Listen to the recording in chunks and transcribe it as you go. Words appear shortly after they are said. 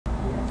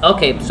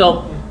Okay,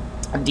 so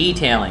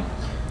detailing.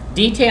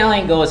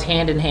 Detailing goes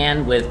hand in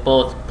hand with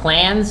both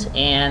plans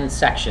and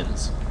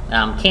sections.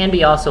 Can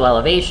be also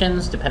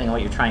elevations, depending on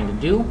what you're trying to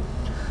do.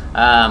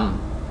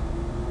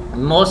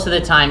 Most of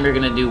the time you're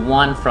going to do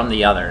one from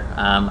the other.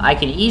 I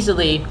can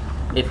easily,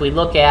 if we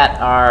look at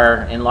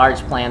our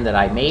enlarged plan that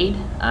I made,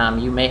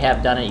 you may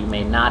have done it, you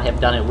may not have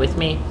done it with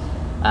me.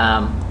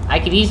 I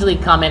could easily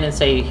come in and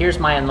say, here's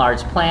my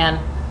enlarged plan.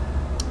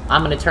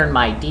 I'm going to turn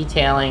my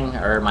detailing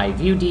or my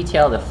view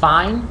detail to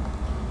fine,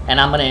 and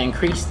I'm going to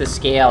increase the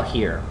scale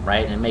here,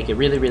 right, and make it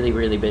really, really,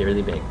 really big,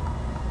 really big.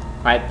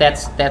 Right,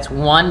 that's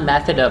one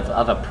method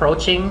of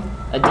approaching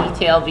a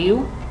detail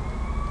view.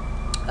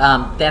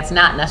 That's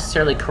not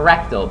necessarily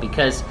correct though,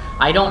 because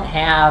I don't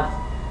have,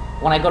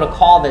 when I go to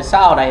call this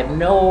out, I have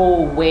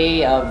no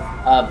way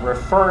of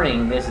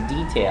referring this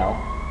detail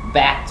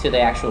back to the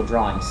actual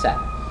drawing set.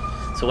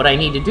 So what I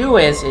need to do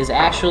is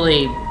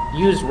actually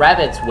use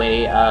Revit's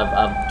way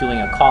of doing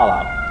a call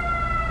out.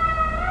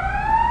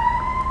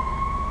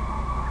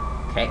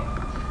 Okay.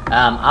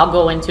 I'll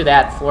go into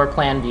that floor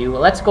plan view.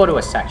 Let's go to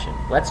a section.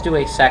 Let's do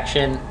a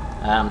section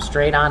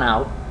straight on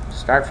out.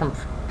 Start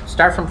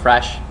from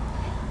fresh.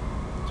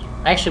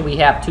 Actually, we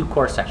have two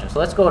core sections. So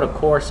let's go to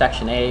core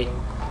section A.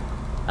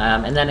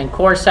 And then in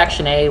core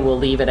section A, we'll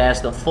leave it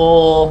as the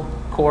full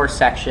core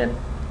section.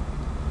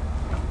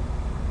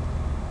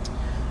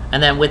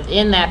 And then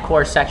within that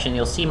core section,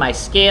 you'll see my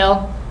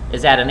scale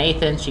is at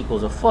 1/8 inch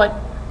equals a foot.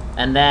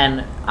 And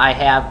then I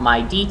have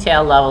my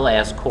detail level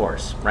as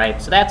coarse,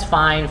 right? So that's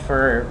fine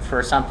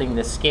for something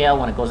to scale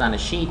when it goes on a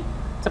sheet.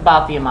 It's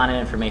about the amount of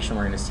information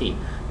we're going to see.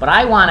 But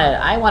I want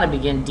to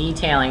begin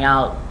detailing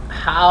out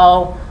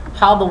how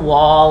the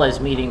wall is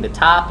meeting the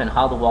top and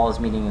how the wall is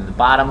meeting the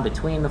bottom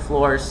between the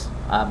floors,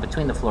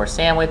 between the floor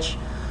sandwich.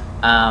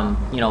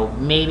 You know,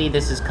 maybe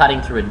this is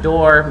cutting through a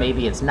door,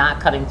 maybe it's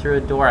not cutting through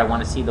a door. I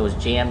want to see those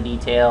jamb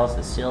details,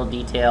 the sill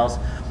details.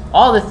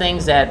 All the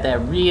things that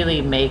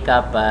really make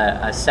up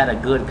a set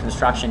of good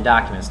construction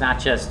documents, not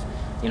just,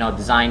 you know,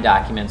 design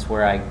documents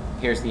where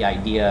here's the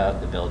idea of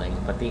the building,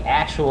 but the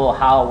actual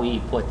how we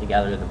put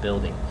together the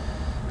building.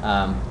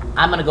 I'm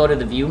going to go to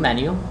the view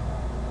menu,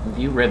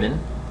 view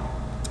ribbon,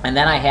 and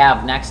then I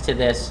have next to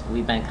this,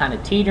 we've been kind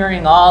of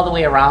teetering all the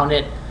way around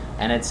it,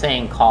 and it's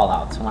saying call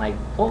out. So when I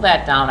pull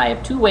that down, I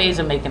have two ways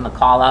of making the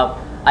call out.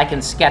 I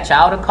can sketch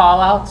out a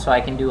call out, so I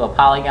can do a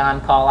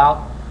polygon call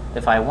out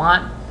if I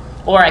want.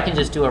 Or I can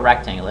just do a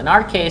rectangle. In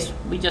our case,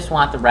 we just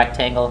want the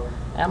rectangle,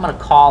 and I'm going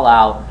to call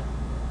out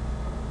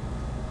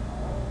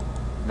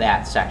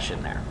that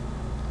section there.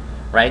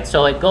 Right?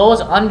 So it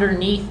goes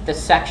underneath the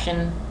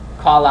section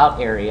call out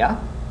area.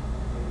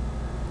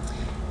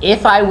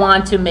 If I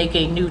want to make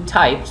a new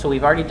type, so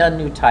we've already done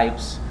new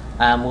types,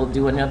 we'll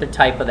do another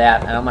type of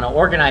that, and I'm going to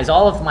organize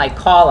all of my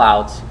call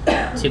outs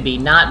to be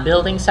not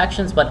building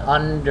sections, but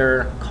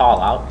under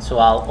call out. So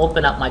I'll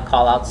open up my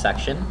call out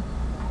section.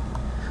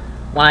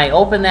 When I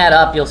open that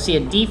up, you'll see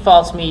it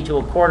defaults me to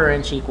 1/4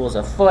 inch equals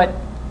a foot.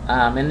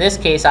 In this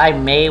case, I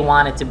may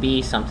want it to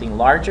be something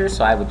larger,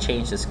 so I would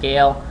change the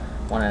scale.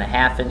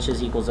 1.5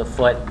 inches equals a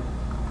foot.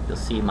 You'll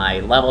see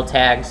my level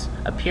tags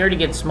appear to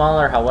get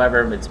smaller.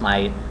 However, it's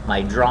my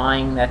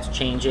drawing that's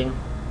changing.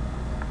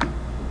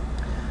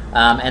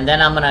 And then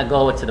I'm going to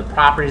go to the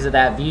properties of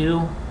that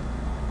view,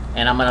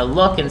 and I'm going to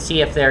look and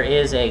see if there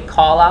is a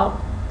call out.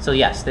 So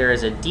yes, there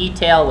is a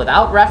detail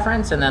without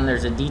reference, and then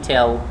there's a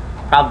detail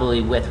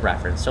probably with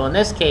reference. So in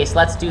this case,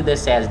 let's do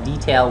this as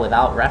detail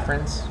without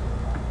reference.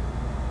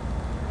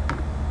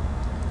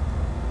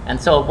 And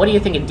so what do you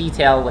think a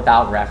detail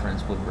without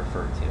reference would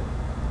refer to?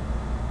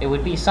 It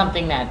would be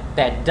something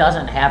that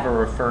doesn't have a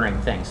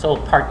referring thing. So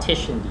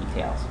partition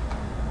details.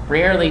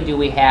 Rarely do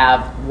we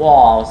have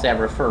walls that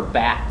refer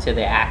back to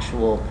the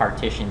actual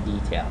partition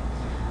detail.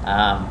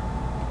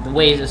 The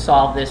ways to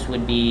solve this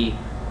would be,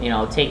 you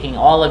know, taking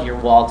all of your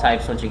wall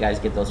types once you guys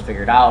get those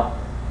figured out,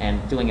 and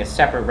doing a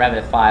separate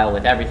Revit file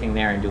with everything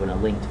there and doing a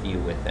linked view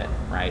with it,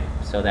 right?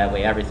 So that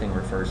way everything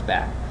refers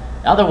back.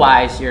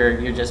 Otherwise,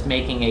 you're just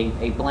making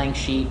a blank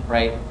sheet,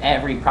 right?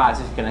 Every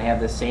project is going to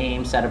have the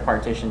same set of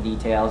partition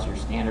details, your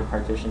standard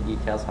partition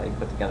details, how you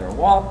put together a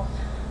wall.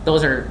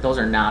 Those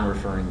are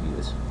non-referring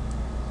views.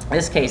 In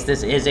this case,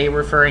 this is a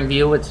referring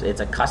view. It's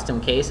a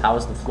custom case. How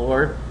is the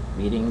floor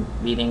meeting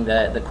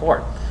the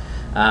court?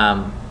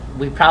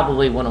 We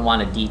probably wouldn't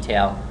want to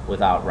detail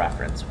without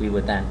reference. We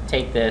would then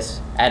take this,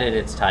 edit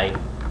its type,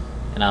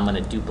 and I'm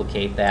going to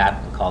duplicate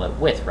that and call it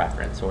with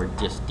reference, or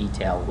just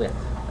detail with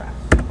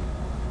reference.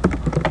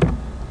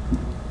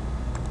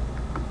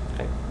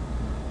 Okay.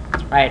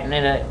 Right, and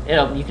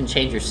then you can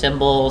change your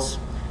symbols,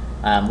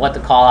 what the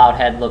call out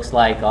head looks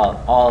like,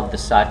 all of the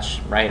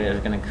such, right?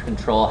 It's going to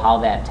control how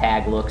that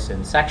tag looks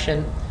in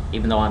section,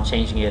 even though I'm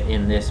changing it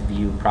in this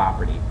view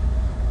property.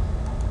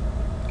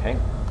 Okay.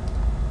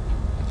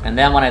 And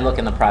then when I look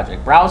in the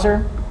project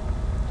browser,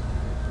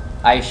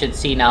 I should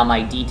see now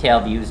my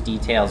detail views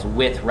details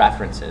with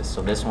references.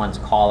 So this one's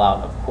call out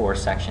of core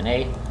section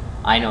A.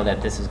 I know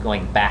that this is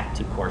going back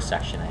to core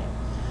section A.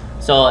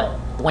 So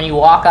when you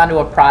walk onto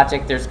a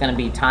project, there's going to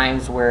be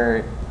times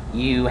where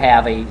you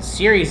have a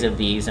series of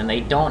these and they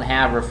don't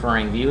have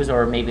referring views,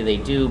 or maybe they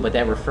do, but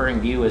that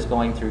referring view is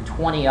going through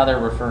 20 other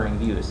referring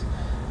views.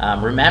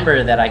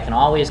 Remember that I can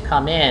always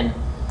come in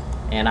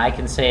and I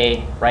can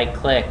say right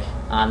click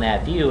on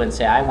that view and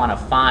say I want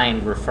to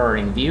find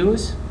referring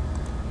views,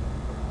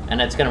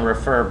 and it's going to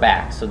refer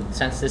back. So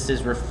since this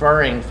is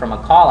referring from a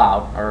call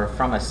out or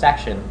from a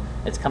section,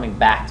 it's coming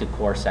back to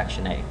core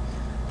section A.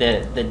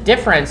 The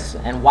difference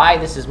and why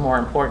this is more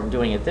important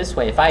doing it this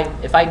way, if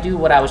I do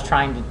what I was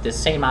trying to, the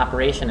same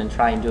operation, and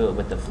try and do it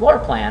with the floor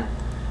plan,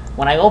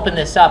 when I open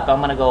this up, I'm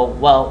going to go,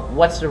 well,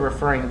 what's the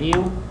referring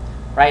view,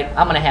 right?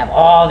 I'm going to have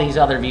all these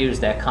other views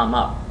that come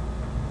up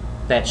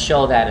that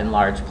show that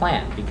enlarged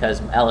plan,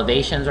 because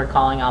elevations are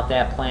calling out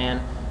that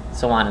plan,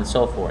 so on and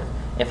so forth.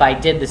 If I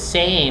did the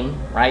same,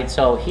 right,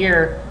 so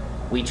here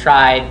we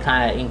tried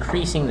kind of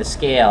increasing the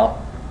scale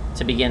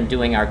to begin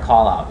doing our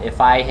call out.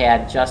 If I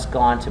had just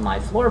gone to my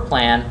floor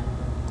plan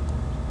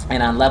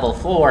and on level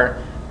 4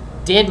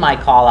 did my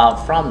call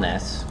out from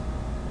this,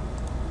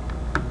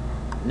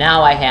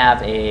 now I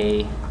have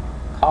a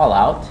call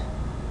out.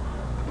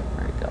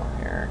 Where to go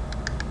here?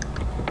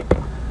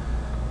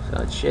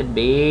 So it should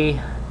be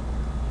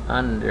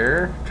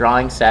under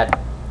drawing set,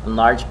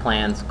 enlarge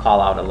plans, call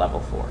out at level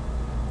 4.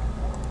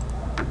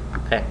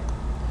 Okay.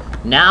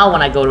 Now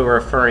when I go to a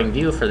referring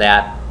view for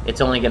that, it's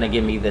only going to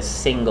give me this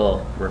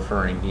single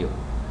referring view.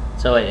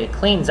 So it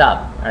cleans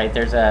up, right?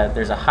 There's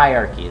a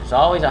hierarchy. There's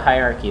always a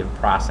hierarchy of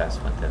process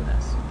within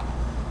this.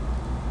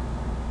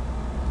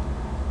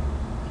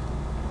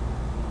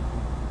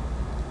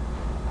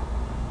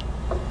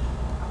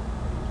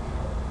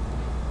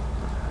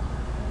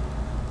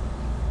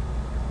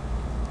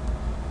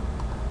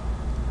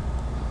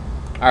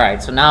 All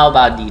right, so now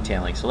about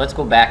detailing. So let's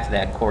go back to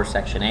that core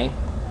section A.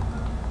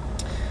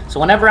 So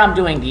whenever I'm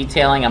doing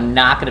detailing, I'm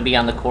not going to be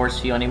on the course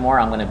view anymore.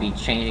 I'm going to be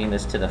changing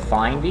this to the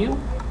find view.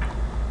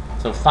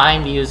 So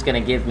find view is going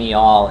to give me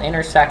all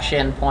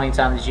intersection points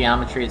on the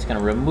geometry. It's going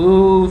to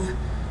remove,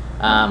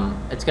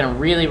 it's going to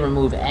really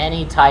remove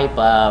any type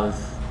of,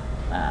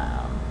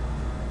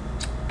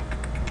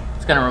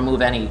 it's going to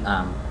remove any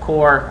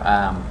course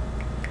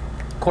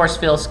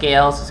fill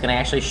scales. It's going to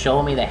actually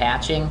show me the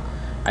hatching.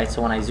 Right,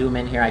 so when I zoom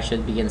in here, I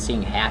should begin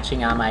seeing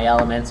hatching on my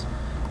elements.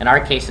 In our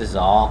case, this is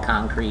all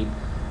concrete.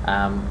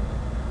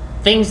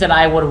 Things that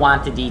I would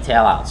want to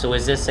detail out. So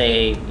is this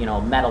a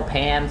metal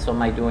pan? So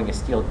am I doing a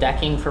steel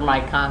decking for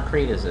my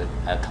concrete? Is it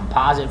a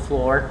composite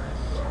floor?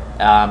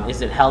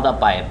 Is it held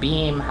up by a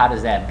beam? How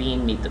does that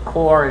beam meet the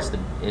core? Is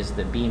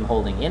the beam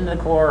holding in the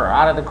core or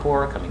out of the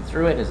core, coming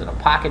through it? Is it a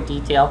pocket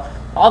detail?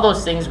 All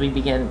those things we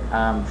begin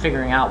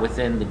figuring out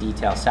within the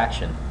detail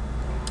section.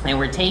 And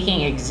we're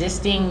taking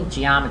existing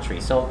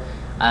geometry. So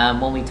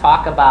when we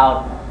talk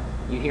about,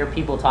 you hear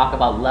people talk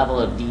about level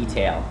of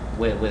detail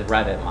with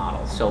Revit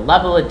models. So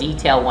level of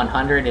detail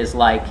 100 is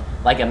like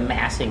a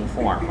massing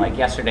form. Like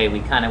yesterday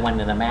we kind of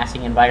went into the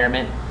massing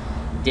environment,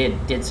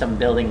 did some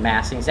building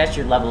massings. That's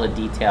your level of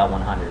detail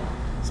 100.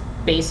 It's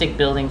basic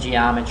building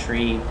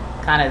geometry,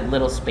 kind of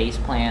little space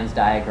plans,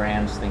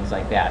 diagrams, things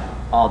like that,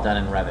 all done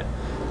in Revit.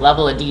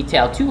 Level of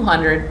detail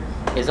 200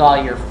 is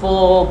all your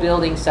full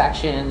building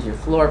sections, your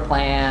floor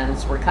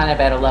plans. We're kind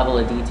of at a level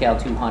of detail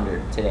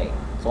 200 today.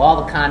 So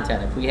all the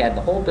content, if we had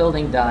the whole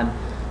building done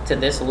to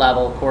this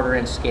level, 1/4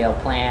 inch scale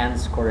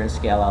plans, 1/4 inch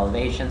scale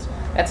elevations,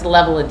 that's the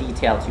level of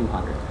detail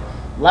 200.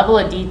 Level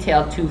of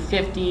detail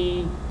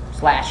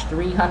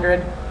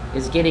 250/300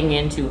 is getting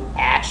into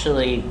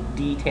actually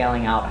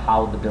detailing out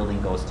how the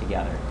building goes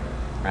together,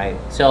 right?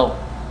 So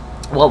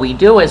what we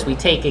do is we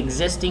take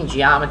existing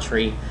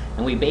geometry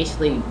and we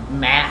basically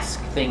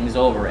mask things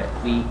over it.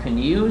 We can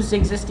use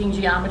existing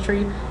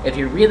geometry if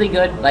you're really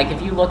good. Like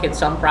if you look at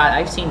some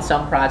I've seen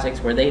some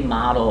projects where they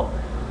model,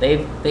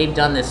 they've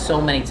done this so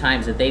many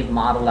times that they've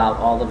modeled out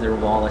all of their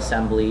wall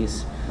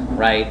assemblies,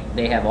 right?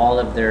 They have all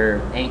of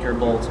their anchor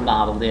bolts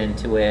modeled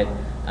into it,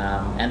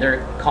 and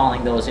they're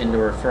calling those into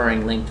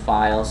referring linked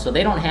files. So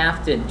they don't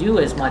have to do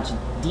as much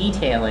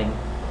detailing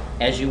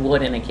as you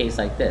would in a case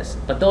like this.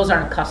 But those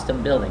aren't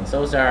custom buildings.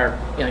 Those are,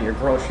 your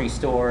grocery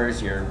stores,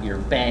 your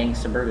banks,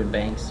 suburban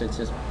banks. It's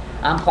just,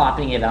 I'm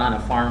plopping it on a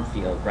farm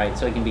field, right?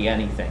 So it can be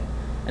anything.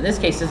 In this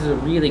case, this is a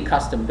really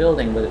custom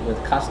building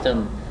with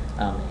custom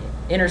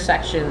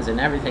intersections and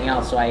everything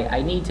else. So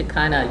I need to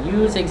kind of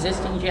use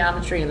existing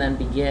geometry and then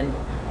begin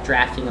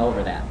drafting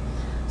over that.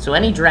 So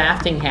any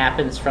drafting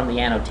happens from the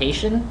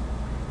annotation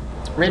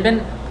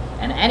ribbon.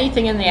 And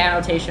anything in the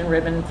annotation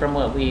ribbon, from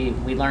what we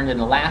learned in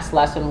the last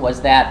lesson,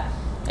 was that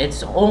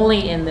it's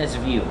only in this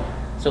view.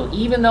 So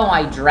even though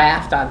I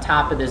draft on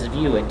top of this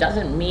view, it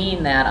doesn't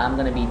mean that I'm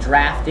going to be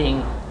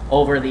drafting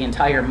over the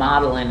entire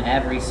model in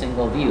every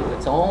single view.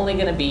 It's only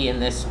going to be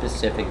in this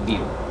specific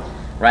view,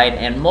 right?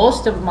 And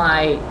most of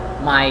my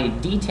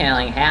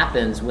detailing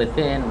happens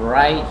within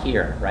right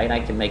here, right? I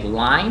can make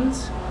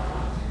lines.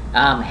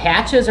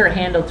 Hatches are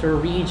handled through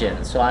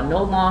regions, so I'm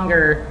no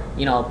longer,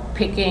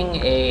 picking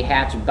a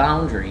hatch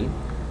boundary.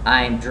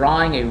 I'm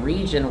drawing a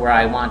region where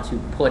I want to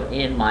put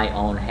in my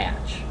own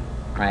hatch,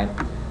 right?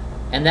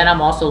 And then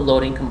I'm also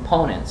loading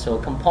components. So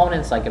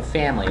components like a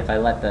family, if I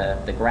let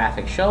the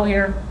graphic show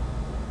here,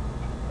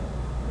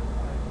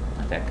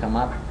 let that come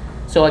up.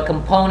 So a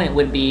component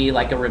would be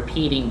like a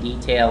repeating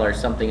detail or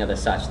something of the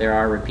such. There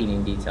are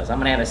repeating details. I'm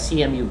going to have a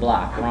CMU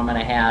block, or I'm going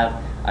to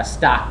have a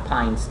stock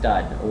pine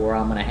stud, or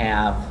I'm going to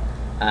have,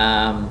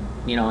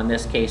 you know, in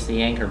this case,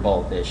 the anchor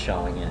bolt is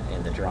showing it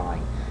in the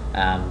drawing.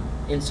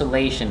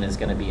 Insulation is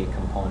going to be a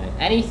component.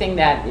 Anything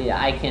that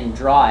I can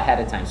draw ahead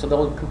of time. So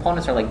those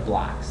components are like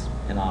blocks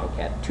in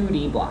AutoCAD,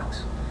 2D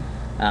blocks.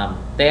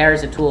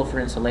 There's a tool for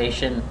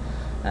insulation.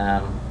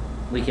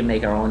 We can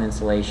make our own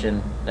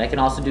insulation. I can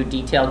also do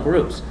detailed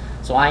groups.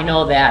 So I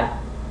know that,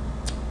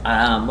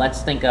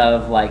 let's think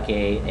of like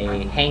a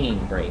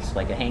hanging brace,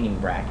 like a hanging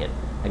bracket.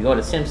 I go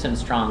to Simpson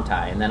Strong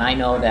Tie, and then I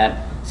know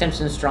that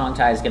Simpson Strong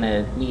Tie is going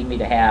to need me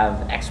to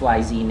have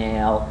XYZ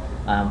nail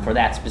for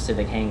that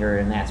specific hanger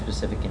in that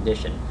specific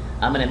condition.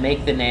 I'm going to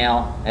make the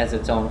nail as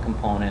its own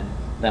component.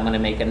 Then I'm going to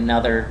make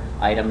another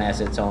item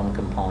as its own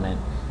component.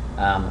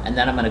 And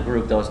then I'm going to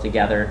group those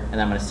together,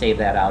 and I'm going to save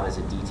that out as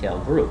a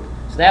detailed group.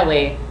 So that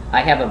way, I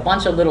have a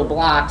bunch of little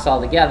blocks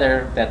all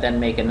together that then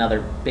make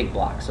another big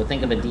block. So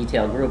think of a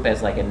detailed group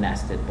as like a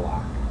nested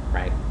block,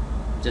 right?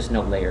 Just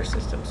no layer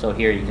system. So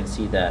here you can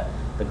see the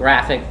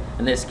graphic.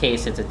 In this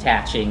case, it's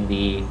attaching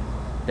the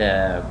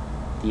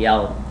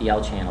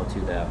L channel to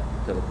the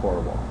core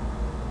wall,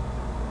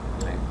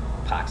 right?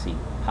 Epoxy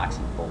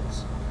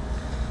bolts.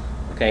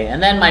 Okay,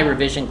 and then my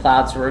revision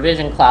cloud. So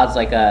revision cloud's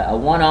like a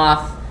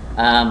one-off.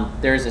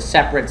 There's a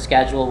separate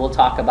schedule. We'll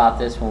talk about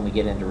this when we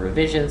get into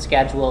revision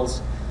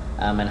schedules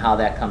and how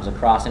that comes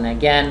across. And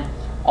again,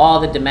 all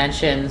the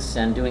dimensions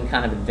and doing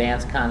kind of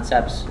advanced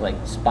concepts like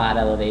spot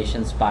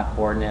elevation, spot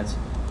coordinates,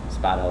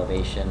 spot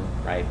elevation,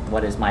 right?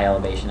 What is my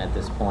elevation at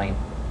this point?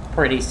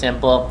 Pretty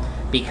simple.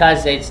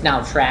 Because it's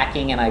now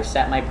tracking and I've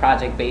set my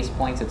project base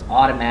points, it's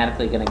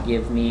automatically going to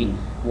give me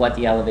what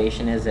the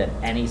elevation is at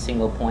any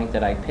single point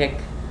that I pick,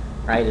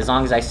 right? As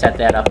long as I set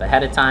that up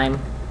ahead of time.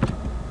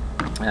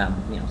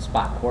 You know,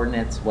 spot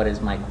coordinates, what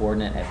is my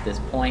coordinate at this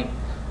point,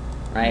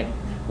 right?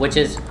 Which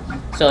is,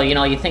 so, you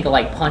know, you think of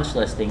like punch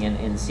listing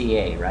in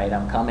CA, right?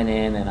 I'm coming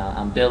in and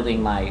I'm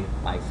building my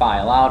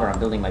file out, or I'm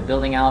building my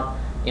building out.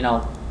 You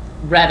know,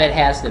 Revit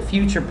has the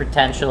future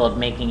potential of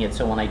making it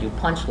so when I do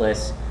punch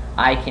lists,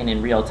 I can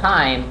in real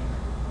time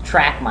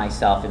track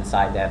myself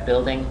inside that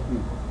building,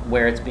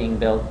 where it's being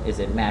built, is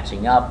it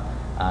matching up?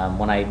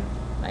 When I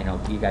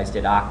know you guys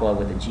did Aqua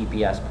with a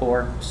GPS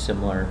port,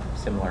 similar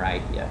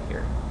idea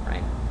here,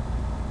 right?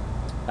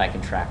 I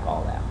can track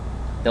all that.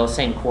 Those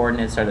same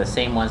coordinates are the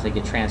same ones that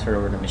get transferred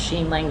over to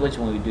machine language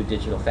when we do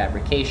digital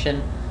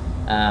fabrication.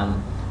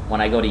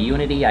 When I go to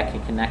Unity, I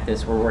can connect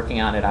this. We're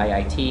working on at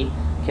IIT,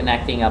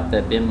 connecting up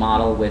the BIM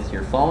model with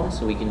your phone,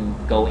 so we can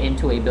go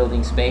into a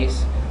building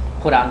space,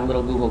 put on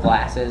little Google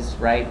glasses,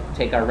 right?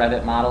 Take our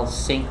Revit model,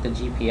 sync the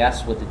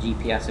GPS with the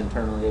GPS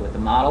internally with the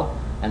model,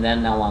 and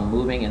then now I'm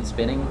moving and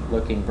spinning,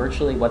 looking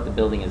virtually what the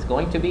building is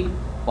going to be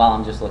while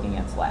I'm just looking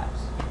at slabs,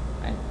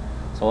 right?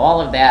 So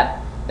all of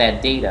that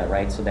data,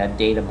 right? So that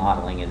data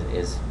modeling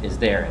is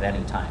there at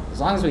any time, as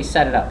long as we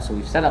set it up. So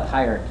we've set up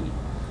hierarchy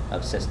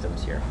of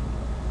systems here.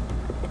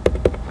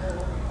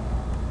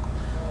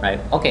 Right,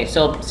 okay,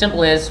 so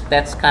simple is,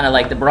 that's kind of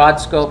like the broad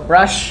scope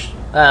brush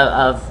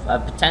of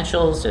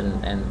potentials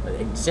and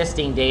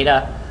existing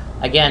data.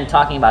 Again,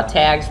 talking about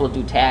tags, we'll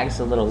do tags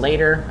a little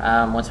later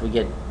once we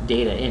get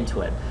data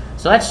into it.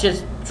 So let's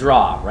just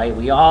draw, right?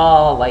 We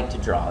all like to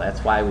draw. That's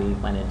why we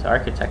went into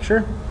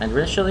architecture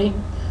initially.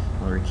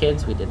 When we were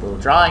kids, we did little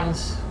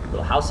drawings,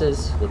 little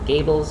houses with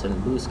gables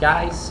and blue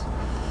skies.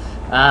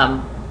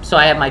 So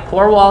I have my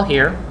core wall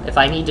here. If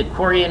I need to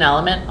query an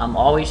element, I'm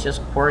always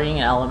just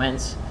querying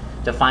elements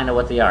to find out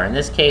what they are. In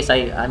this case,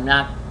 I'm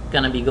not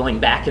going to be going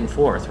back and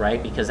forth,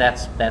 right? Because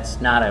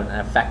that's not an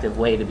effective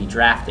way to be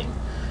drafting.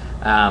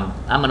 I'm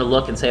going to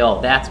look and say,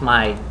 oh, that's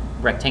my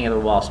rectangular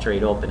wall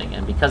straight opening.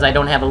 And because I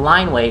don't have a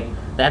line weight,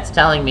 that's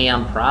telling me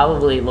I'm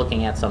probably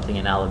looking at something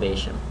in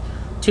elevation.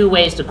 Two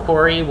ways to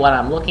query what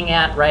I'm looking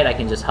at, right? I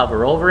can just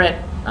hover over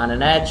it on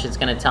an edge. It's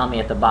going to tell me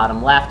at the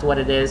bottom left what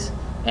it is.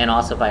 And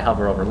also if I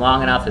hover over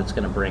long enough, it's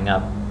going to bring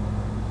up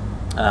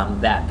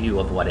that view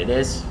of what it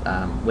is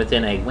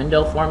within a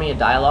window for me, a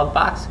dialog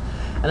box.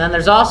 And then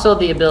there's also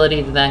the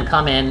ability to then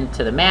come in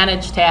to the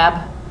Manage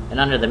tab, and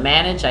under the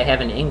Manage I have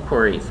an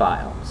inquiry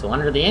file. So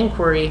under the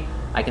inquiry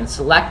I can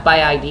select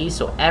by ID,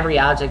 so every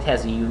object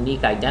has a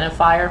unique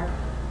identifier.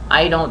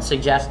 I don't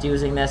suggest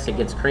using this, it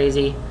gets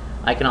crazy.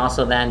 I can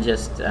also then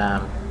just,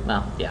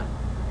 well, yeah.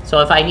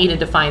 So if I needed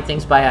to find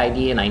things by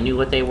ID and I knew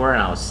what they were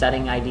and I was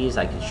setting IDs,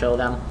 I could show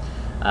them.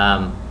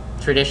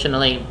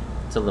 Traditionally,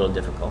 it's a little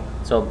difficult.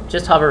 So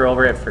just hover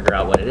over it, figure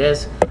out what it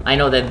is. I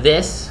know that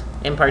this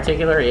in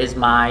particular is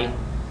my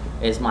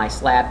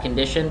slab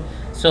condition.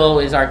 So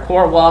is our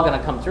core wall going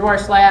to come through our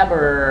slab,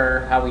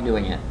 or how are we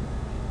doing it?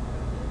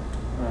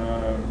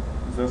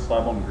 Is this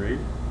slab on grade?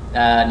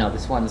 No,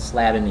 this one's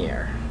slab in the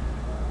air.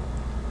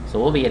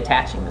 So we'll be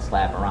attaching the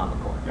slab around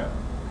the core. Yeah.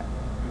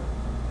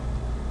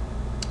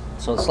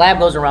 So the slab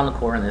goes around the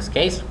core in this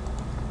case.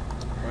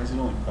 Why is it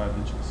only 5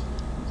 inches? Is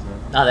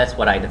that... No, that's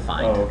what I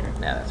defined. Oh, okay.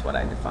 Yeah, that's what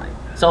I defined.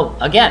 So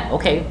again,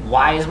 okay,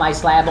 why is my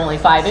slab only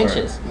 5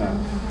 inches?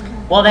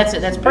 Well,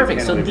 that's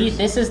perfect. So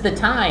this is the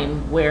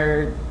time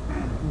where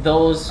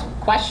those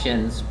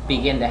questions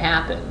begin to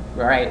happen,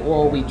 right?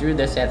 Well, we drew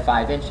this at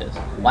 5 inches.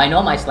 Well, I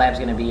know my slab's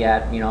going to be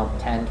at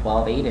 10,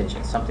 12, 8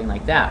 inches, something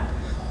like that.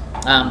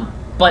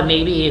 But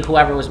maybe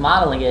whoever was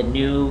modeling it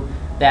knew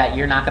that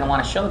you're not going to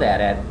want to show that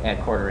at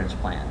 1/4 inch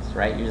plans,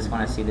 right? You just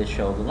want to see this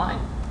show the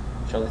line,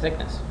 show the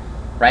thickness,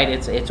 right?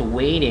 It's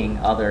weighting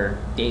other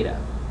data,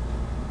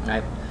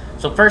 right?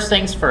 So first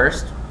things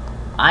first,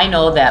 I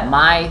know that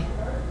my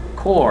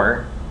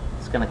core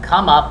is going to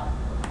come up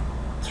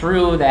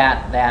through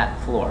that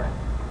floor.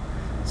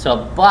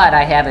 So, but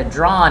I have it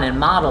drawn and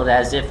modeled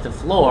as if the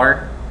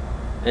floor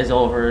is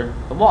over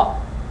the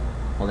wall.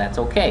 Well, that's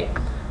okay.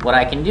 What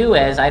I can do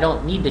is I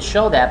don't need to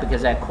show that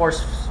because at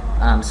coarse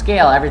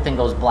scale everything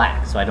goes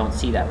black, so I don't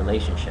see that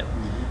relationship.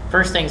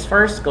 First things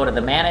first, go to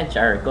the manage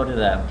or go to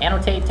the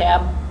annotate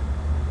tab,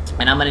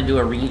 and I'm going to do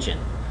a region.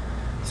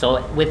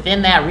 So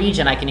within that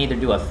region, I can either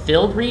do a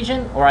filled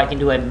region or I can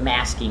do a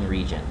masking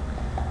region.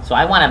 So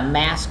I want to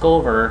mask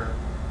over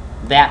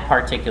that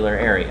particular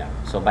area.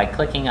 So by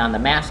clicking on the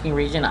masking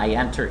region, I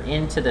enter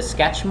into the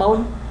sketch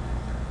mode.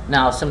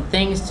 Now some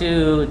things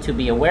to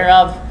be aware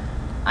of,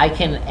 I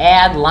can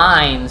add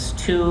lines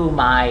to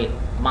my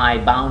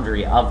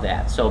boundary of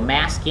that. So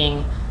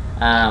masking,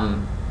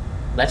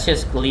 let's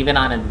just leave it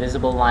on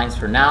invisible lines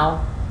for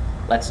now.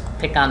 Let's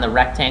pick on the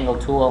rectangle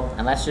tool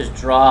and let's just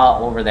draw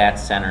over that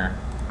center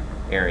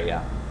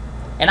area.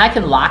 And I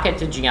can lock it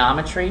to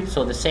geometry,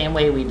 so the same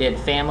way we did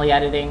family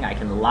editing, I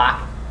can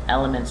lock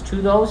elements to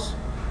those.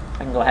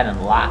 I can go ahead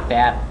and lock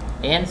that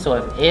in,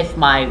 so if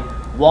my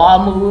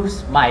wall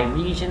moves, my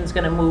region's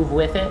going to move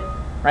with it,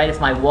 right? If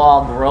my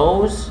wall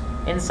grows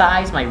in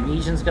size, my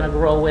region's going to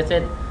grow with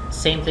it.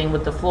 Same thing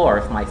with the floor.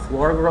 If my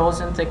floor grows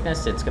in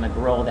thickness, it's going to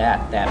grow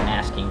that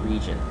masking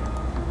region.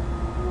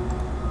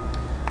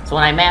 So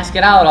when I mask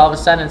it out, all of a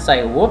sudden it's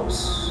like,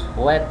 whoops,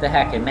 what the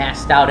heck, it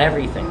masked out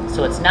everything.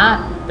 So it's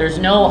not, there's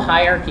no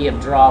hierarchy of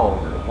draw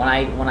over. When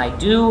I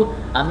do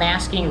a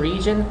masking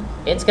region,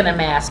 it's going to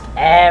mask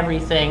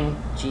everything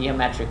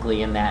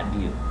geometrically in that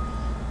view,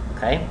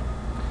 okay?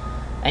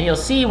 And you'll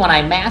see when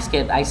I mask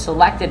it, I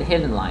selected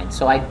hidden lines,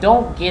 so I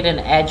don't get an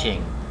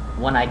edging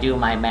when I do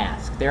my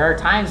mask. There are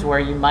times where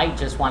you might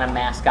just want to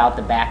mask out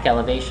the back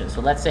elevation. So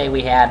let's say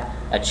we had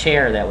a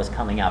chair that was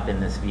coming up in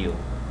this view,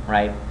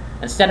 right?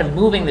 Instead of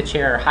moving the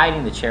chair or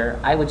hiding the chair,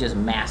 I would just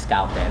mask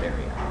out that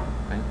area,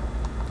 right?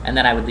 And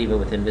then I would leave it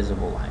with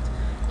invisible lines.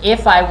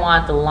 If I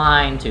want the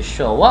line to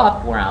show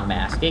up where I'm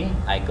masking,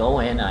 I go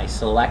in and I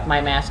select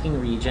my masking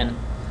region.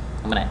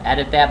 I'm going to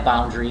edit that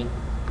boundary.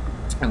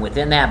 And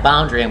within that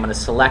boundary, I'm going to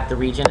select the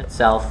region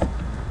itself,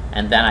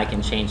 and then I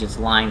can change its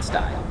line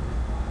style.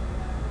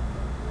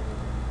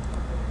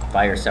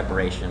 Fire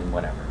separation,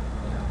 whatever,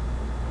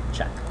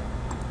 check.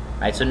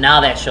 Right, so now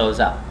that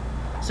shows up.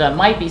 So it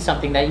might be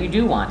something that you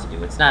do want to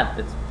do. It's not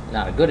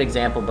a good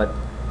example, but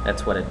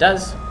that's what it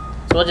does. So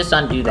we'll just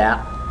undo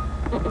that.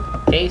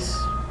 Case.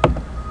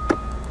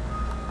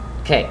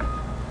 Okay,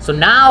 so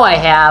now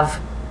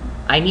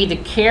I need to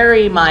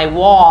carry my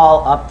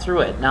wall up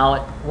through it.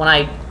 Now, when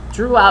I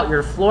drew out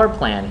your floor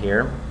plan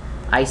here,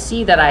 I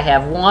see that I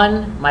have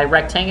my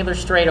rectangular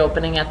straight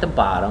opening at the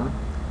bottom,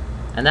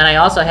 and then I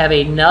also have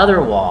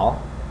another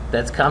wall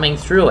that's coming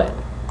through it.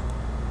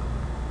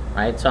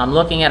 Right, so I'm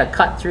looking at a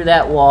cut through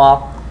that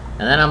wall,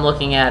 and then I'm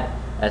looking at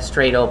a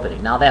straight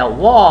opening. Now that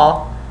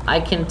wall, I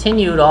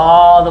continued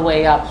all the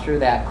way up through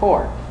that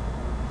core.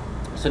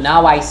 So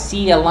now I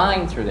see a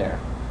line through there.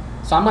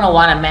 So I'm going to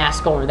want to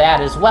mask over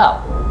that as well,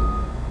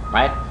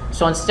 right?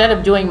 So instead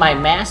of doing my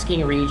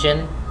masking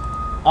region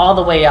all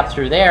the way up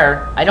through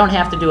there, I don't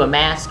have to do a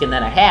mask and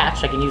then a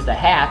hatch. I can use the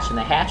hatch, and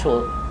the hatch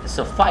will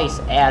suffice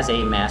as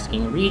a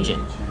masking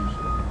region.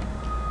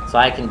 So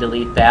I can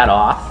delete that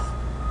off.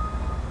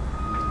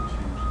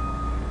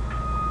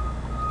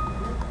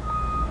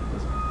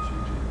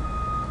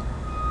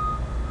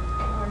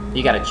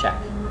 You got to check.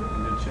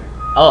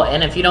 Oh,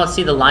 and if you don't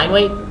see the line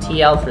weight,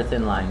 TL for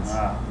thin lines.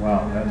 Ah,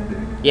 wow, that's big.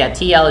 Yeah,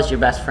 TL is your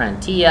best friend.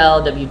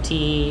 TL,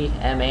 WT,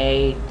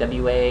 MA,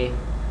 WA,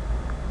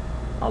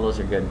 all those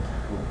are good.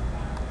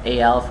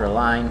 AL for a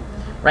line.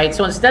 Right,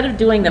 so instead of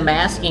doing the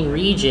masking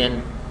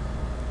region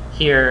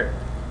here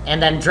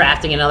and then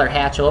drafting another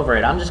hatch over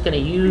it, I'm just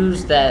going to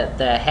use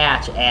the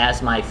hatch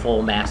as my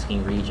full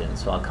masking region.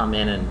 So I'll come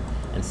in and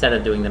instead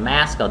of doing the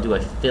mask, I'll do a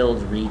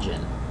filled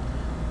region.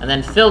 And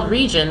then filled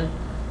region,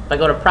 if I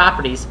go to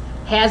properties,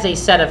 has a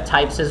set of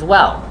types as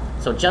well.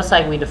 So just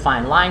like we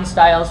define line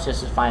styles,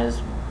 just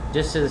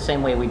the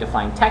same way we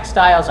define text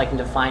styles, I can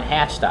define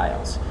hatch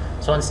styles.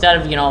 So instead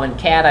of, in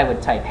CAD I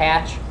would type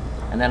hatch,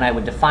 and then I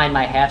would define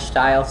my hatch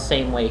style,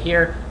 same way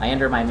here. I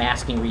enter my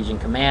masking region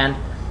command,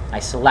 I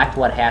select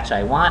what hatch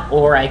I want,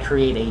 or I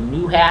create a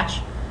new hatch.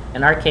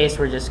 In our case,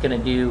 we're just going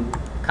to do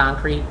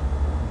concrete.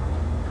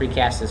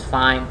 Precast is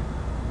fine.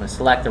 I'm going to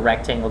select the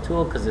rectangle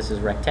tool because this is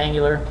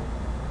rectangular.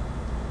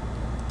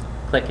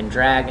 click and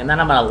drag, and then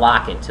I'm going to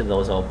lock it to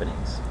those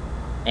openings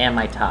and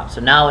my top.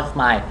 So now if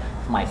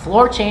my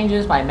floor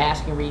changes, my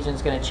masking region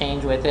is going to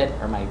change with it,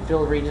 or my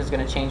fill region is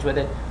going to change with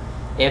it.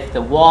 If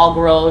the wall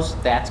grows,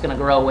 that's going to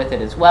grow with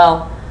it as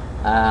well.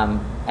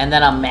 And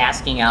then I'm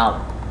masking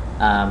out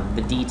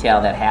the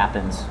detail that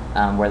happens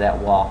where that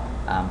wall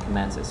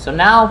commences. So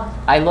now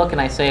I look and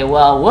I say,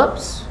 well,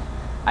 whoops,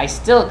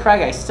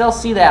 Craig, I still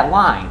see that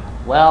line.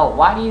 Well,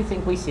 why do you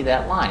think we see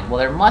that line? Well,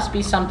 there must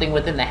be something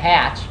within the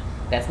hatch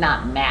that's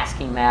not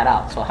masking that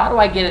out. So how do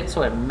I get it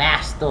so it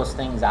masks those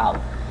things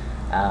out?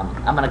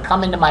 I'm going to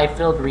come into my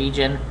filled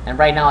region, and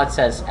right now it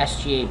says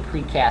SGA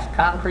precast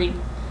concrete.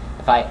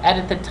 If I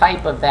edit the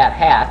type of that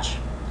hatch,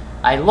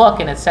 I look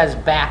and it says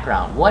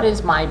background. What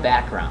is my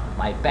background?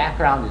 My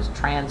background is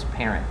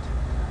transparent.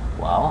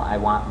 Well, I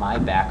want my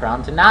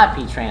background to not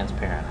be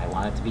transparent. I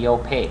want it to be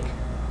opaque.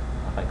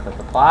 If I click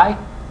apply,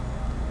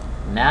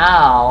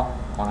 now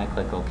when I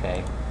click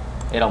OK,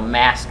 it'll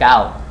mask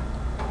out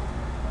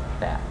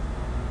that.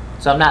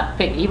 So I'm not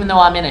picking, even though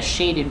I'm in a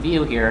shaded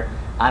view here,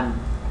 I'm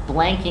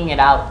blanking it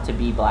out to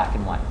be black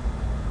and white.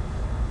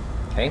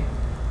 Okay?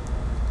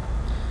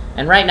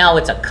 And right now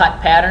it's a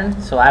cut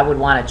pattern, so I would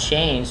want to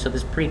change. So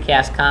this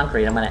precast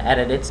concrete, I'm going to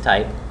edit its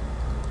type.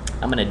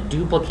 I'm going to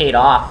duplicate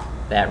off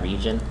that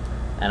region,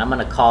 and I'm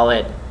going to call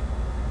it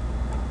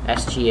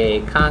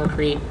SGA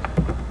concrete.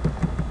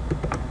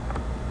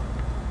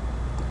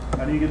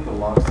 How do you get the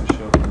locks to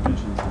show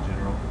dimensions in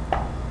general?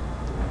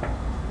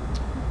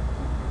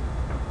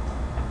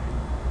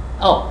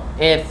 Oh,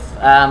 if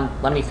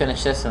let me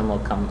finish this and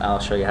I'll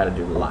show you how to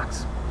do the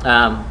locks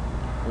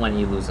when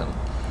you lose them.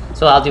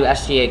 So I'll do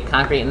SGA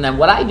concrete, and then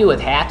what I do with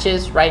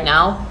hatches right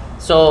now,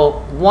 so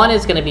one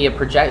is going to be a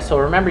project. So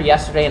remember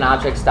yesterday in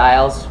object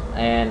styles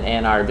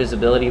and our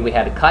visibility, we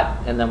had a cut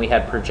and then we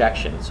had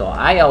projection. So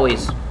I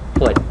always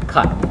put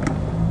cut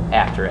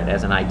after it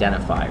as an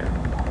identifier,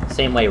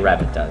 same way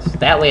Revit does.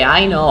 That way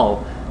I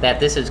know that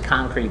this is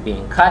concrete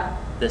being cut,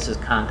 this is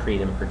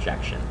concrete in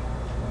projection.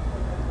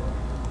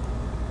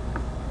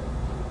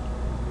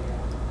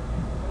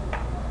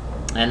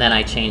 And then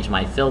I change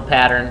my fill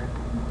pattern.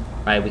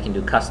 Right, we can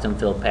do custom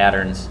fill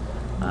patterns.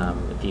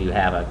 If you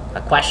have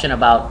a question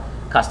about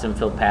custom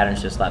fill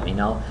patterns, just let me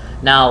know.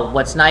 Now,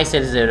 what's nice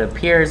is it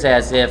appears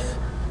as if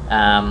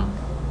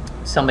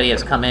somebody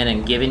has come in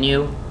and given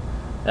you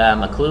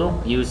a clue.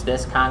 Use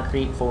this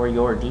concrete for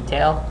your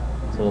detail.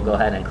 So we'll go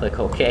ahead and click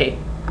OK.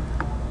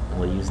 And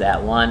we'll use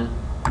that one.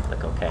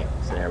 Click OK.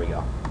 So there we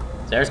go.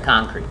 So there's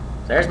concrete.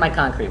 So there's my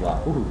concrete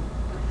wall. Ooh.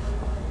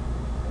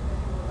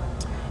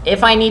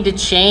 If I need to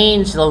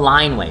change the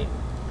line weight,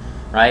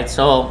 right?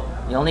 So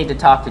you'll need to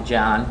talk to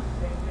John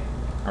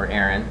or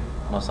Aaron,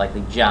 most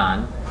likely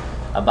John,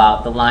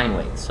 about the line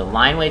weights. So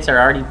line weights are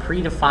already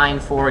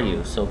predefined for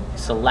you. So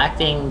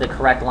selecting the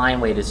correct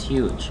line weight is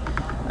huge.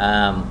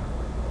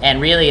 And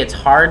really it's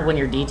hard when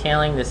you're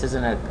detailing. This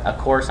isn't a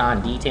course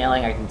on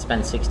detailing. I can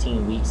spend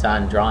 16 weeks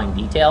on drawing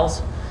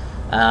details.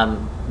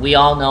 We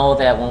all know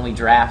that when we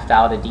draft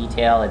out a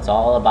detail, it's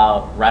all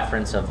about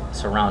reference of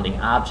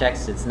surrounding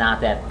objects. It's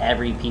not that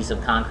every piece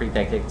of concrete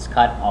that gets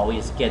cut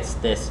always gets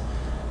this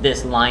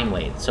line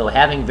weight. So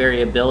having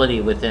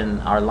variability within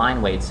our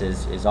line weights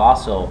is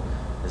also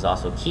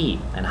key,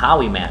 and how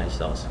we manage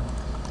those.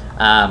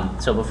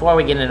 So before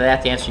we get into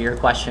that, to answer your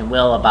question,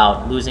 Will,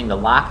 about losing the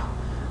lock,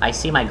 I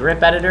see my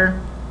grip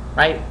editor,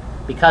 right?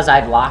 Because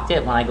I've locked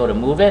it, when I go to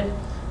move it,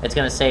 it's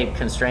going to say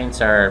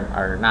constraints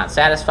are not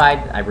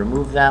satisfied. I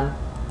remove them.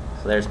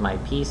 So there's my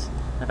piece.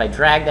 If I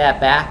drag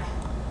that back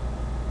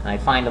and I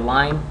find a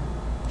line,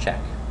 check.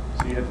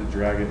 So you have to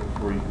drag it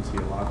before you can see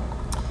a lock?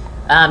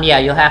 Yeah,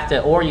 you'll have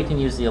to, or you can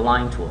use the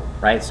align tool,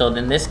 right? So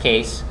in this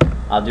case,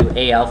 I'll do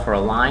AL for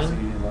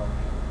align.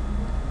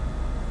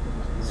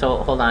 So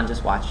hold on,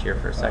 just watch here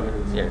for a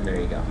second.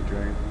 There you go.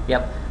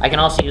 Yep. I can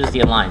also use the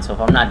align. So if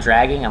I'm not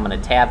dragging, I'm going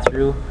to tab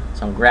through.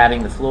 So I'm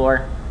grabbing the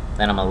floor,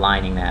 then I'm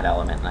aligning that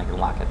element, and I can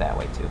lock it that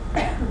way too.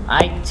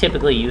 I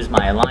typically use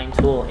my align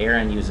tool.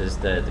 Aaron uses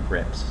the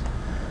grips.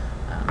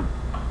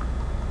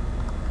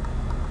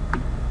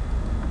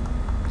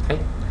 Okay.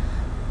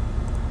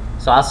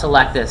 So I'll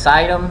select this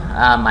item,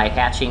 my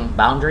hatching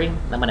boundary.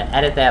 I'm going to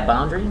edit that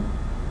boundary.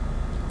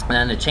 And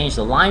then to change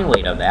the line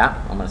weight of that,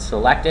 I'm going to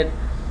select it.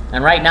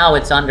 And right now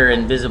it's under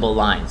invisible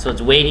line. So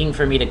it's waiting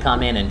for me to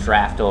come in and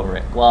draft over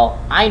it.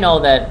 Well, I know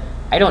that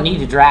I don't need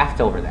to draft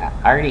over that.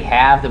 I already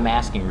have the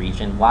masking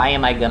region. Why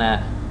am I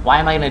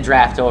gonna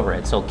draft over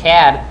it? So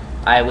CAD,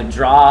 I would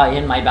draw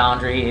in my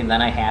boundary and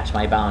then I hatch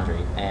my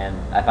boundary. And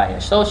if I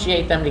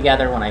associate them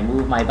together, when I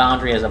move my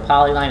boundary as a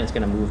polyline, it's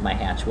gonna move my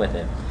hatch with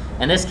it.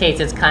 In this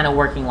case, it's kind of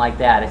working like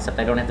that, except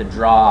I don't have to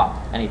draw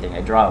anything. I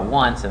draw it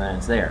once and then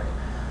it's there.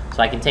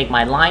 So I can take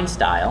my line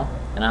style,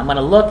 and I'm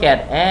gonna look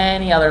at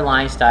any other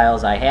line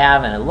styles I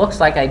have, and it looks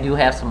like I do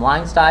have some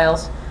line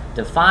styles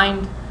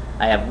defined.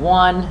 I have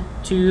 1,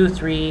 2,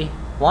 3,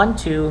 1,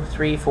 2,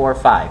 3, 4,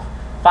 5.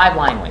 5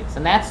 line weights,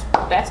 and that's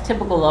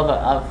typical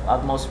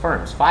of most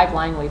firms. 5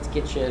 line weights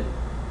get you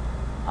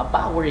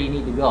about where you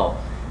need to go.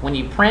 when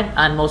you print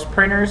on most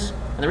printers,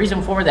 and the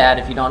reason for that,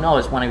 if you don't know,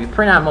 is when you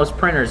print on most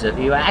printers, if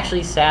you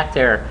actually sat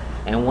there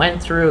and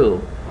went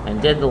through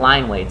and did the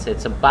line weights,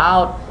 it's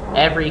about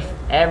every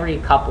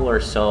couple or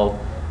so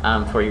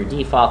for your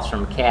defaults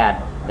from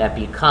CAD that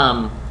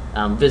become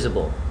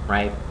visible,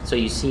 right? So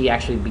you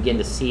actually begin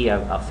to see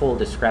a full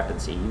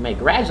discrepancy. You may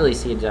gradually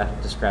see a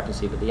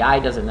discrepancy, but the eye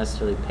doesn't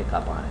necessarily pick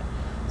up on it.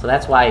 So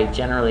that's why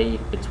generally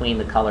between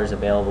the colors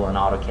available in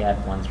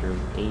AutoCAD 1 through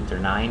 8 or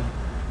 9,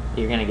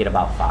 you're going to get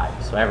about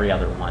 5. So every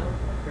other one.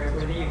 Where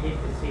do you get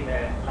to see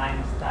the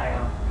line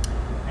style?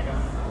 I don't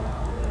know.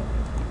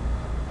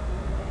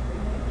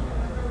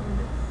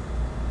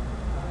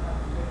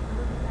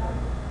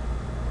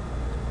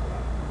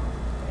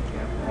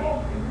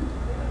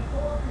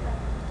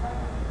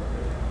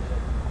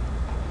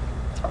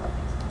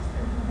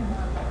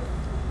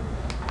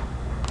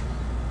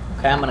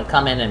 Okay, I'm going to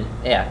come in and,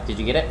 yeah, did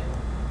you get it?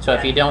 So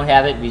if you don't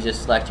have it, you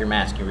just select your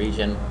masking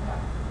region,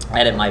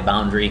 edit my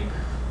boundary,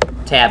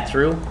 tab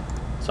through,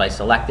 so I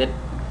select it,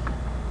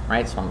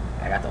 right? So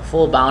I got the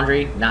full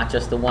boundary, not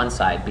just the one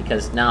side,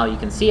 because now you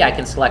can see I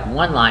can select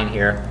one line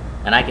here,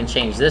 and I can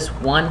change this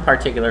one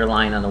particular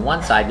line on the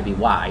one side to be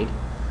wide,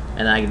 and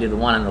then I can do the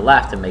one on the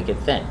left and make it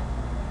thin.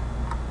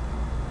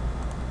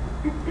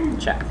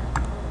 Check.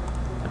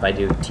 If I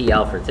do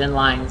TL for thin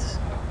lines,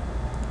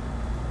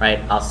 right,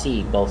 I'll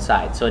see both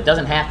sides. So it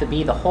doesn't have to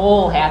be the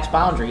whole hatch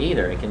boundary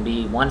either. It can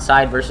be one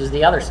side versus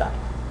the other side.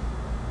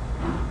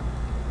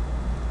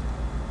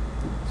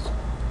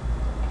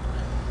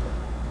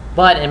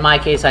 But in my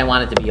case, I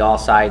want it to be all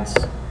sides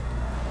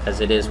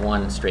because it is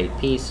one straight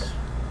piece.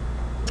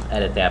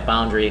 Edit that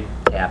boundary,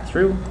 tab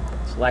through,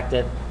 select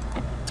it,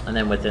 and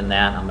then within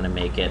that, I'm going to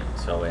make it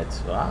so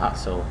it's,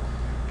 so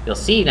you'll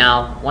see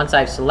now, once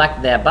I've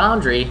selected that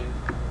boundary,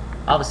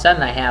 all of a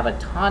sudden I have a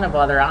ton of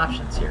other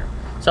options here.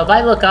 So if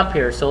I look up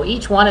here, so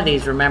each one of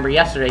these, remember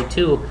yesterday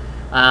too,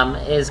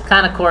 is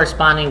kind of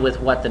corresponding with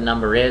what the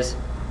number is.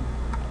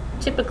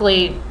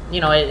 Typically,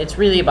 you know, it's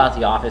really about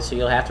the office, so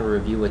you'll have to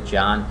review with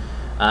John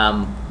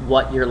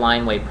what your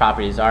line weight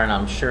properties are, and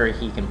I'm sure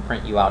he can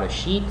print you out a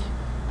sheet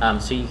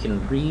so you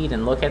can read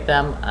and look at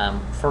them.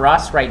 For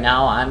us right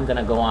now, I'm going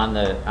to go on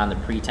the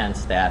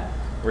pretense that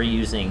we're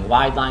using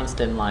wide lines,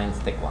 thin lines,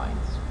 thick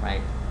lines,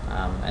 right?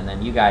 And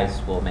then you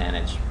guys will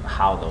manage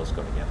how those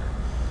go together.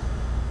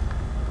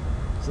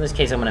 So in this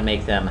case, I'm going to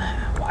make them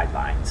wide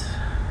lines.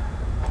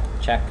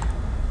 Check.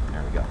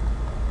 There we go.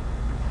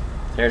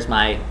 There's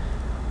my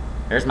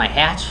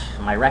hatch,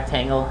 my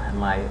rectangle,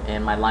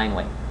 and my line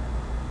weight.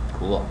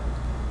 Cool.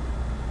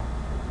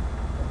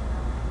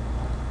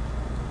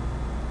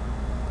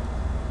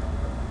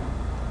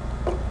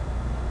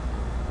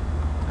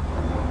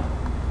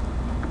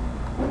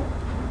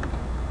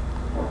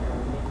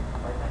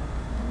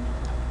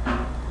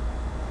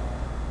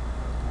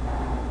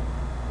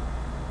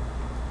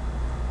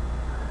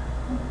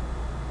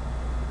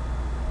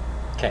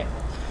 Okay.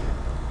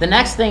 The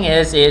next thing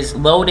is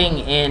loading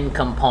in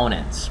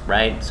components,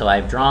 right? So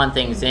I've drawn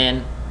things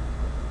in.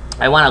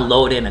 I want to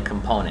load in a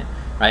component,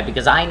 right?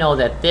 Because I know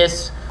that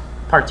this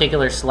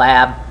particular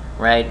slab,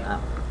 right,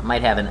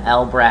 might have an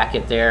L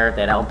bracket there.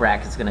 That L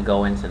bracket is going to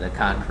go into the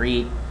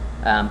concrete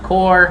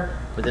core.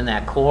 Within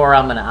that core,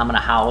 I'm gonna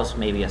house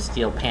maybe a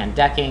steel pan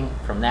decking.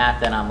 From that,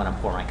 then I'm going to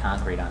pour my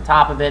concrete on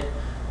top of it.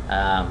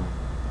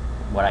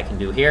 What I can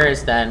do here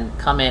is then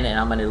come in and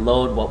I'm going to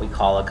load what we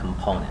call a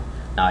component.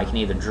 Now I can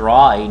either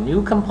draw a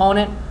new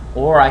component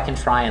or I can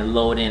try and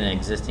load in an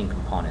existing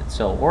component.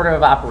 So order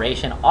of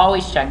operation,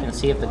 always check and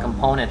see if the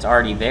component's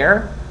already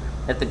there.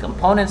 If the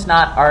component's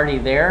not already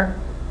there,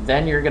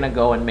 then you're going to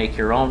go and make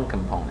your own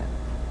component.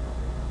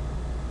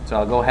 So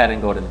I'll go ahead and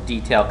go to the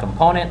detail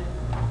component.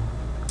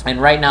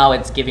 And right now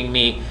it's giving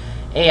me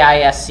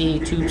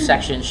AISC, tube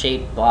section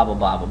shape, blah, blah,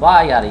 blah, blah,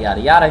 blah, yada, yada,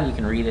 yada. You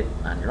can read it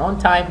on your own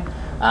time.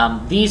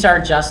 These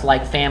are just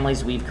like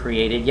families we've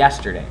created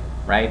yesterday,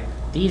 right?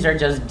 These are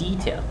just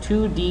detail,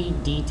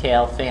 2D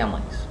detail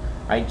families,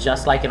 right?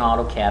 Just like an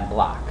AutoCAD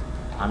block.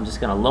 I'm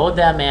just going to load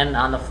them in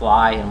on the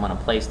fly and I'm going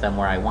to place them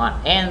where I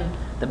want. And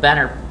the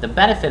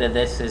benefit of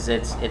this is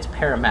it's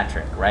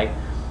parametric, right?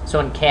 So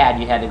in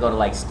CAD, you had to go to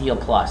like Steel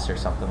Plus or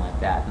something like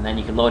that, and then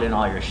you can load in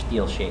all your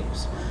steel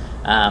shapes.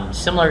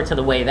 Similar to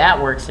the way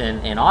that works in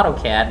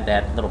AutoCAD,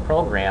 that little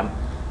program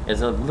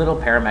is a little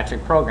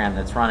parametric program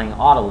that's running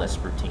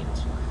AutoList routines.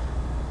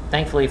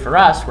 Thankfully for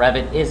us,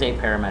 Revit is a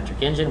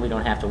parametric engine. We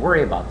don't have to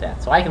worry about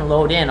that. So I can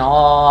load in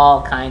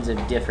all kinds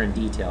of different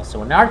details.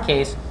 So in our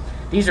case,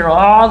 these are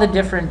all the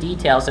different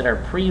details that are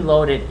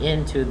preloaded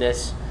into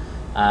this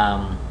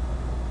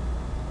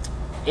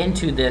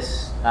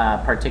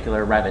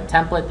particular Revit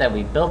template that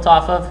we built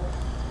off of.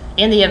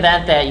 In the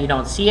event that you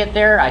don't see it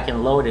there, I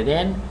can load it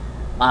in.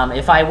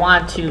 If I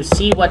want to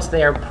see what's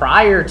there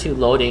prior to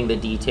loading the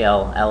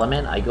detail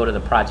element, I go to the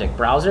project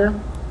browser,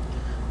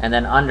 and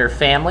then under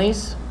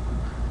families,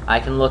 I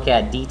can look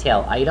at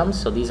detail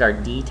items. So these are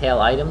detail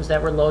items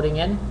that we're loading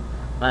in.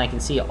 And I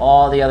can see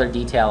all the other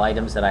detail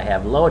items that I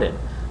have loaded.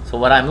 So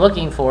what I'm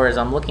looking for is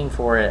I'm looking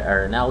for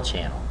an L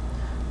channel,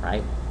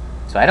 right?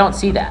 So I don't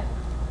see that.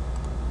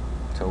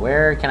 So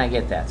where can I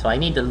get that? So I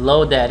need to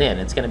load that in.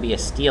 It's going to be a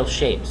steel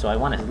shape. So I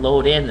want to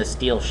load in the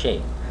steel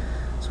shape.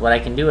 So what I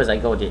can do is I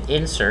go to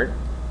Insert,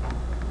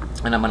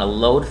 and I'm going to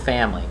load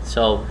family.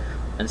 So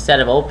instead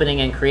of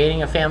opening and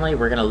creating a family,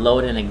 we're going to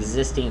load an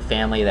existing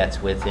family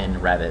that's within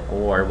Revit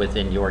or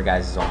within your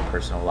guys' own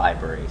personal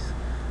libraries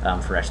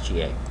for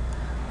SGA.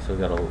 So we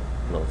go to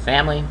load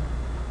family.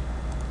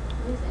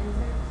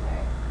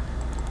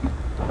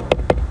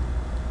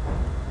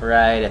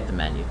 Right at the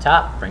menu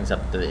top, brings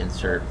up the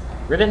insert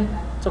ribbon.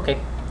 It's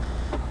okay.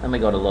 Then we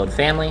go to load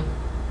family.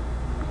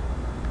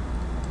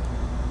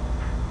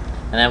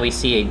 And then we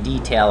see a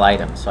detail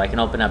item. So I can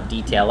open up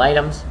detail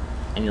items,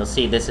 and you'll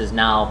see this is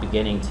now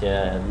beginning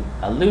to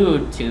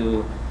allude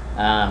to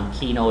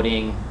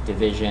keynoting,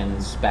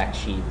 divisions, spec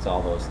sheets,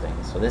 all those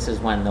things. So this is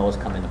when those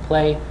come into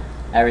play.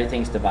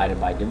 Everything's divided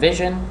by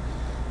division.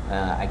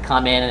 I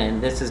come in, and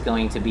this is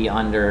going to be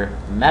under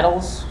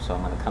metals. So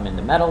I'm going to come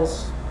into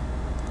metals.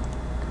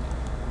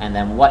 And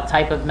then what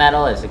type of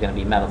metal? Is it going to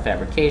be metal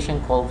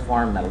fabrication, cold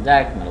form, metal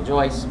deck, metal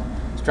joist,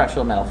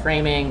 structural metal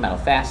framing, metal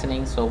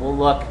fastening? So we'll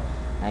look,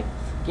 I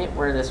forget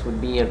where this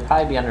would be. It would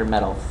probably be under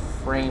metal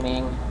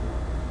framing.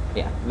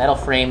 Yeah, metal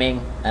framing.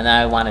 And then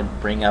I want to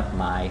bring up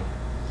my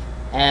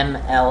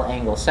ML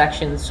angle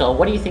section. So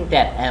what do you think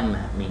that M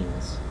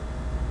means?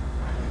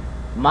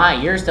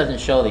 Yours doesn't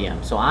show the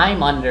M. So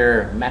I'm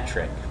under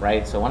metric,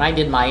 right? So when I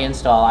did my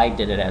install, I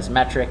did it as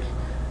metric.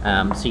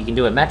 So you can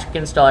do a metric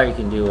install, or you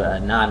can do a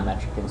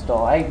non-metric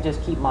install. I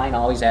just keep mine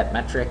always at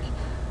metric.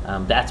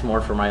 That's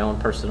more for my own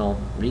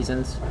personal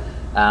reasons.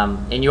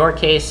 In your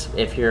case,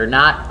 if you're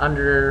not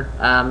under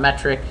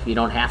metric, you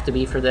don't have to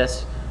be for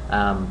this.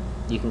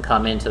 You can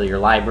come into your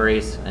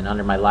libraries, and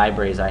under my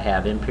libraries I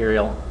have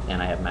Imperial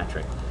and I have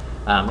metric.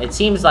 It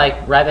seems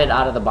like Revit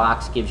out of the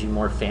box gives you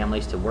more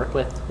families to work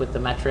with the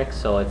metric.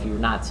 So if you're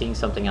not seeing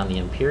something on the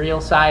Imperial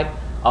side,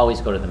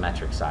 always go to the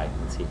metric side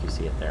and see if you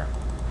see it there.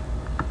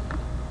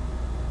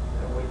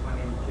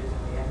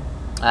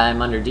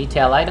 I'm under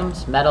detail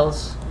items,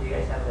 metals. Do you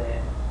guys have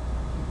the,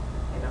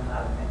 I'm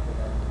not a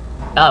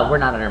metric. Oh, we're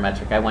not under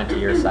metric. I went to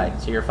your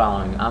side. So you're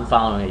following, I'm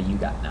following a you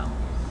got now.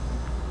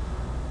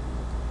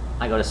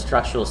 I go to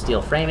structural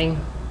steel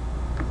framing.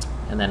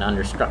 And then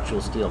under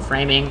structural steel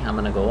framing, I'm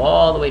going to go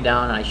all the way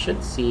down, and I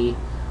should see.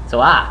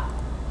 So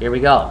here we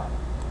go.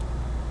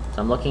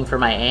 So I'm looking for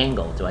my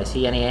angle. Do I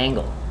see any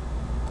angle?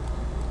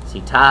 I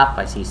see top,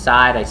 I see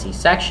side, I see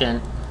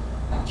section.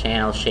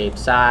 Channel shape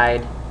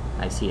side.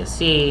 I see a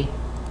C.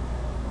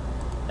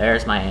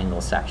 There's my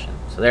angle section.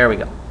 So there we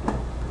go.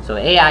 So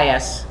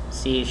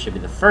AISC should be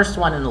the first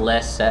one in the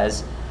list.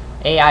 Says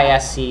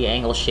AISC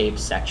angle shape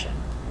section,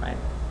 right?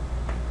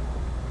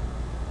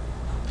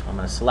 So I'm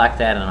going to select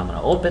that, and I'm going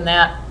to open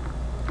that.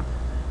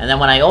 And then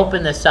when I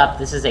open this up,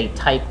 this is a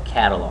type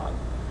catalog.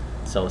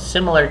 So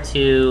similar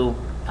to,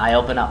 I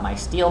open up my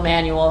steel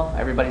manual.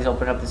 Everybody's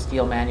opened up the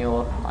steel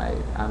manual,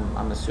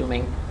 I'm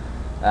assuming.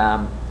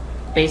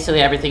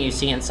 Basically everything you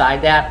see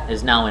inside that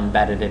is now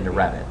embedded into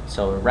Revit.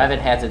 So Revit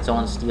has its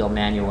own steel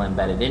manual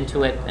embedded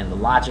into it and the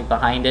logic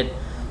behind it.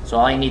 So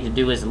all you need to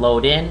do is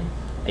load in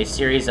a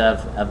series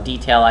of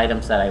detail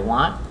items that I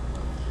want.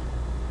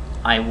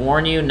 I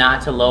warn you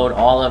not to load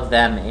all of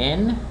them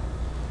in.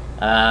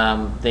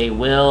 They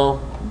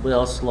will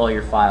slow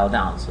your file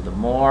down. So the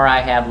more I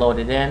have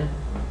loaded in,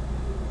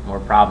 the more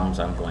problems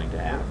I'm going to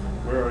have.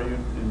 Where are you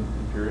in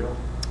Imperial?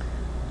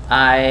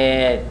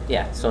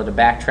 So to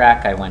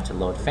backtrack, I went to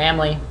load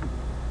family.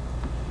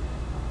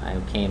 I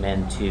came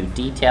into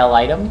detail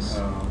items.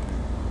 Oh,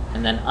 okay.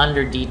 And then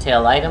under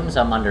detail items,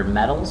 I'm under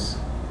metals.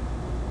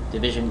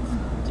 Division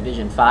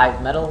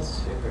 5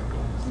 metals.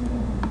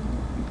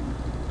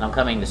 And I'm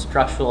coming to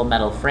structural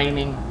metal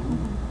framing.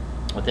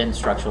 Within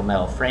structural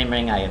metal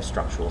framing, I have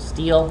structural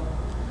steel.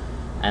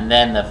 And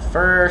then the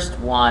first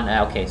one,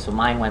 okay, so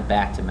mine went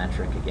back to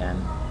metric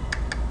again.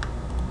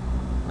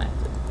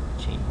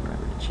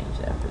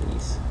 After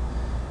these,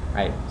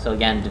 right? So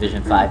again,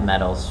 Division 5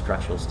 metals,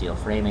 structural steel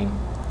framing,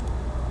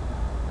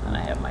 and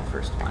I have my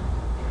first one,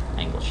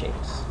 angle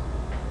shapes.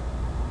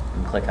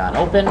 And click on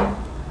open.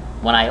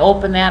 When I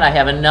open that, I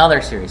have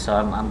another series. So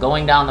I'm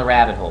going down the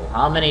rabbit hole.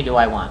 How many do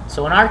I want?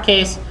 So in our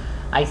case,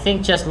 I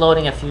think just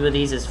loading a few of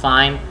these is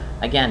fine.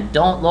 Again,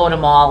 don't load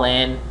them all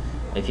in.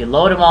 If you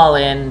load them all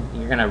in,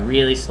 you're gonna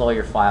really slow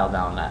your file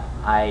down.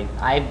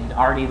 I've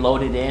already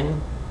loaded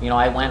in. You know,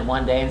 I went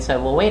one day and said,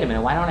 well, wait a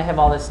minute, why don't I have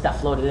all this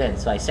stuff loaded in?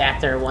 So I sat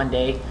there one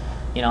day,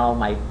 you know,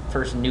 my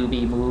first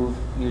newbie move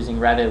using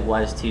Revit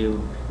was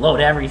to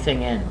load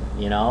everything in,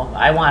 you know.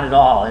 I want it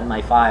all in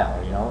my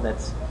file, you know,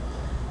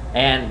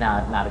 and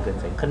not a good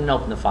thing. Couldn't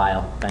open the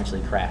file,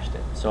 eventually crashed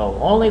it. So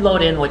only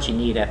load in what you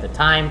need at the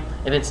time.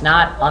 If it's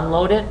not,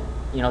 unload it,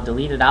 you know,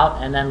 delete it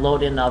out, and then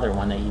load in the other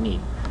one that you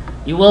need.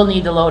 You will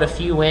need to load a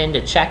few in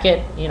to check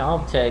it, you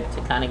know, to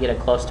kind of get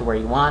it close to where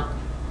you want.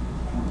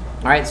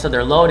 All right, so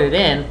they're loaded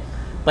in,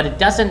 but it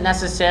doesn't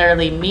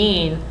necessarily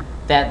mean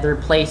that they're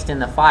placed in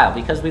the file.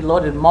 Because we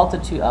loaded a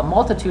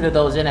multitude of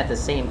those in at the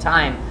same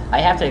time, I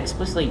have to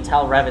explicitly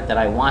tell Revit that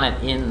I want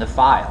it in the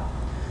file.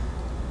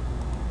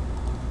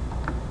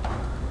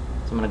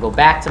 So I'm going to go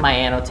back to my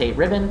annotate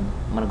ribbon.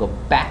 I'm going to go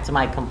back to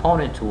my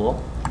component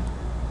tool.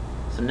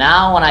 So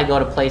now when I go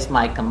to place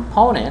my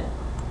component,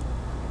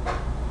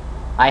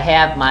 I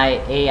have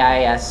my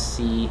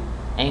AISC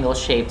angle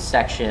shaped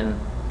section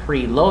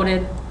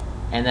preloaded,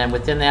 and then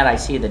within that I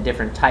see the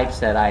different types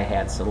that I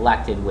had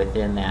selected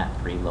within that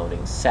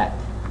preloading set.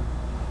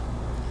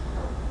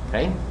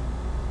 Okay,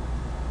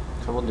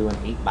 so we'll do an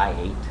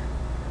 8x8.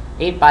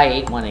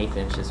 8x8 1/8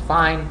 inch is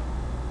fine.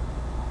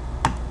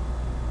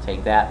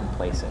 Take that and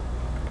place it.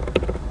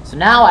 So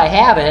now I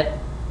have it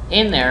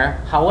in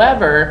there.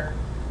 However,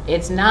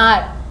 it's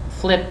not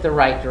flipped the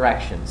right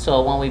direction.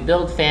 So when we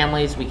build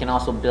families, we can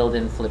also build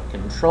in flip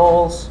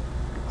controls.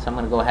 So I'm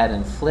going to go ahead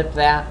and flip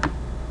that.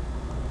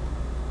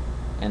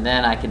 And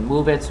then I can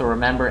move it. So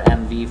remember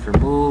MV for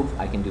move.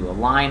 I can do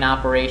align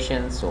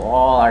operations. So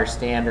all our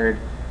standard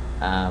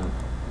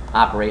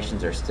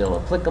operations are still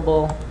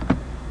applicable.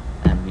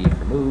 MV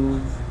for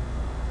move.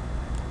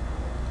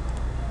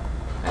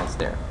 That's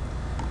there.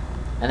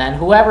 And then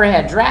whoever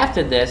had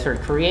drafted this or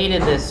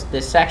created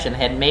this section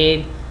had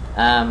made,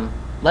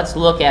 let's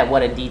look at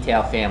what a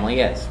detail family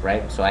is,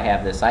 right? So I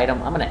have this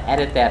item. I'm going to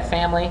edit that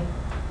family.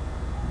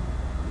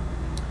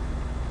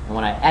 And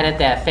when I edit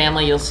that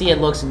family, you'll see it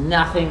looks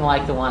nothing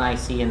like the one I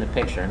see in the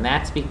picture. And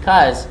that's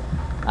because,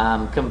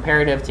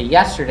 comparative to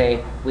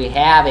yesterday, we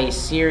have a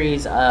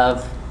series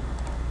of,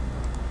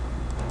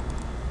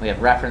 we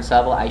have reference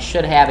level. I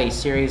should have a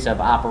series of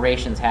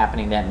operations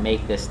happening that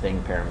make this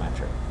thing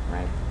parametric,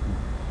 right?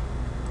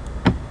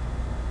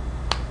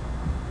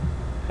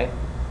 Okay,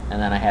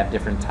 and then I have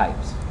different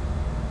types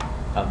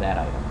of that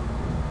item.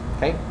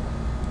 Okay.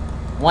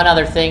 One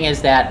other thing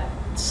is that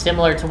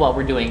similar to what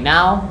we're doing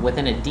now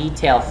within a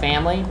detail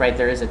family, right?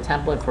 There is a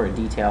template for a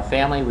detail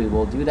family. We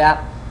will do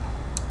that.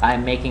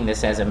 I'm making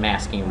this as a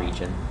masking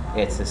region.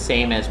 It's the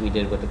same as we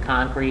did with the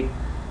concrete.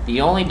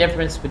 The only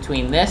difference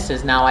between this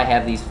is now I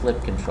have these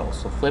flip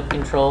controls. So flip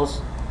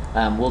controls,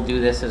 we'll do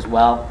this as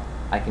well.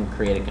 I can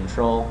create a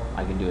control.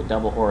 I can do a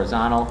double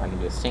horizontal. I can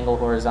do a single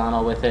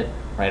horizontal with it,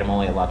 right? I'm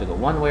only allowed to go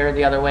one way or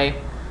the other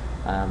way,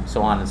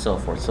 so on and so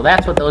forth. So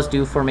that's what those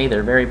do for me.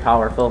 They're very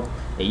powerful.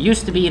 It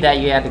used to be that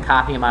you had to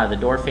copy them out of the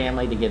door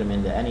family to get them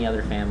into any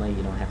other family.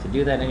 You don't have to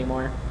do that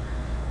anymore.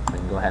 We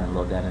can go ahead and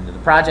load that into the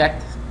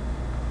project.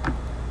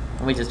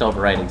 And we just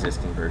overwrite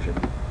existing version.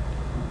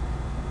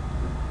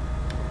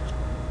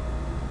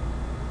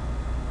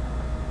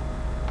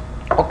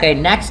 Okay,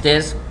 next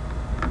is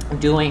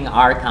doing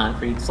our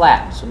concrete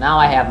slab. So now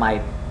I have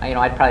my,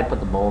 I'd probably put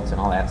the bolts and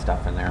all that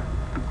stuff in there.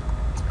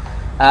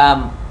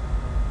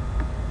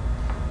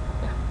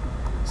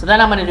 So then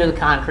I'm going to do the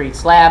concrete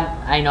slab.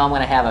 I know I'm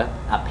going to have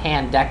a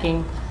pan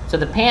decking. So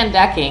the pan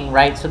decking,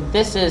 right, so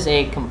this is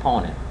a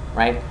component,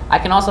 right? I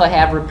can also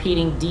have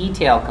repeating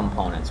detail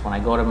components. When I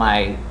go to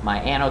my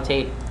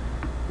annotate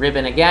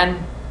ribbon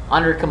again,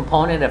 under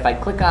component, if I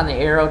click on the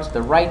arrow to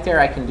the right there,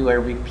 I can do a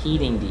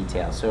repeating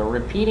detail. So a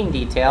repeating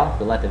detail, if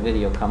we let the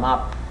video come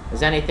up,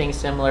 is anything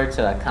similar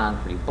to a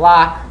concrete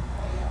block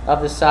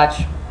of the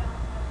such.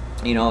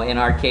 In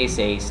our case,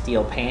 a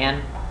steel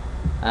pan.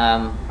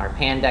 Our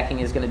pan decking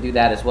is going to do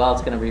that as well.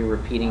 It's going to be a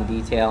repeating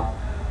detail.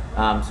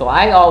 So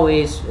I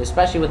always,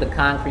 especially with the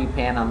concrete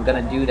pan, I'm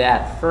going to do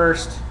that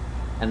first,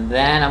 and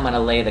then I'm going to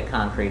lay the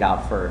concrete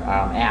out for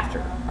after,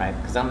 right?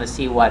 Because I'm going to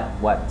see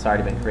what's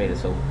already been created.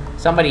 So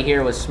somebody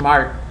here was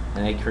smart,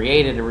 and they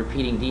created a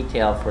repeating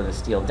detail for the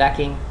steel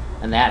decking,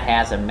 and that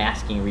has a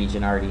masking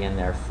region already in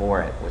there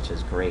for it, which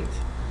is great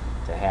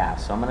to have.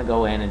 So I'm going to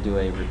go in and do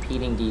a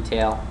repeating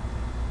detail.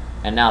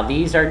 And now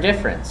these are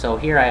different. So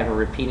here I have a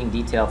repeating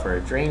detail for a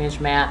drainage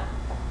mat.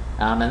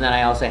 And then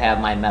I also have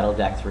my metal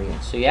deck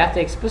 3-inch. So you have to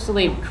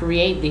explicitly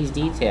create these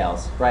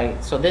details,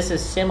 right? So this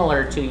is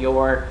similar to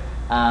your,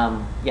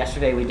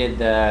 yesterday we did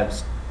the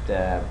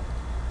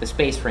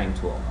space frame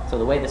tool. So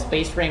the way the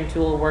space frame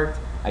tool worked,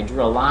 I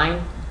drew a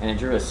line and it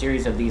drew a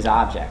series of these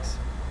objects.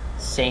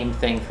 Same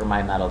thing for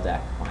my metal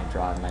deck. When I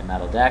draw in my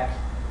metal deck,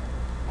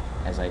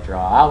 as I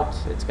draw out,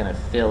 it's going to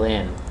fill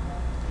in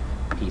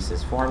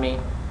pieces for me.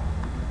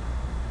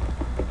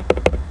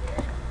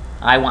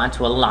 I want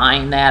to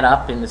align that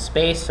up in the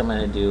space, so I'm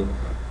going to do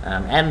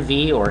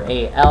MV or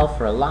AL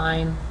for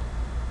align, and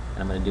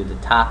I'm going to do the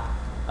top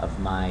of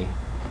my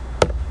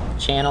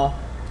channel.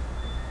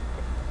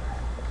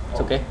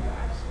 It's okay.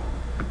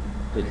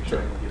 I'm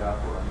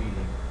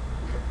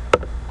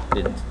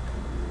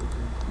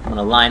going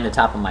to line the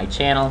top of my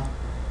channel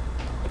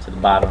to the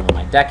bottom of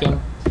my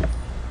decking.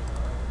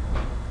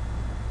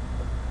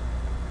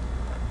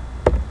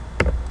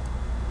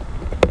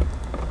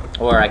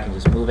 Or I can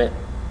just move it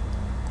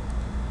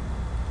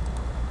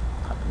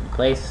up into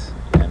place,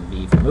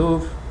 MV for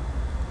move,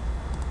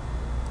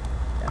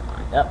 that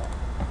lined up.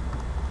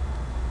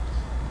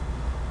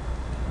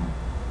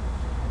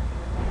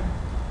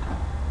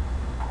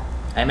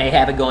 I may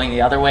have it going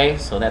the other way,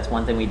 so that's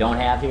one thing we don't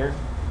have here,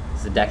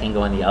 is the decking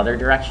going the other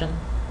direction.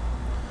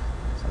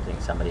 Something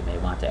somebody may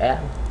want to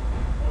add.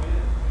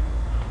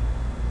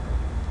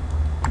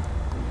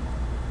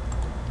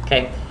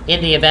 Okay,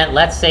 in the event,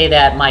 let's say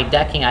that my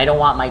decking, I don't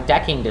want my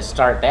decking to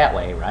start that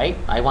way, right?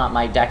 I want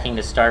my decking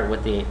to start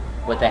with the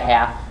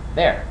half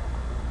there.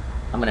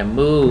 I'm going to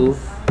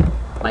move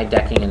my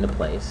decking into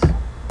place.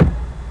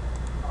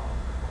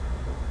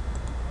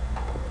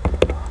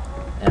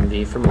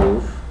 MV for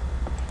move.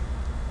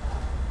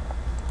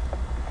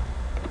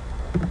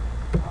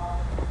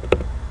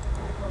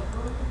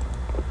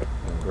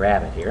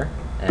 Grab it here,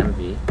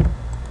 MV.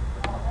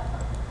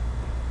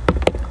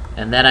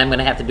 And then I'm going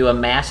to have to do a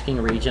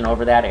masking region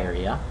over that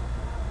area.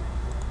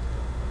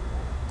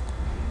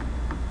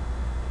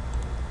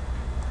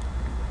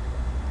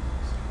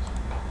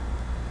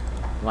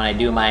 When I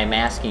do my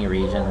masking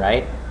region,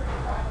 right,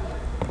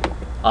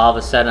 all of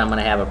a sudden I'm going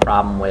to have a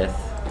problem with,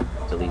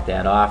 delete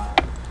that off.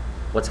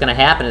 What's going to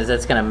happen is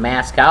it's going to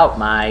mask out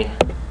my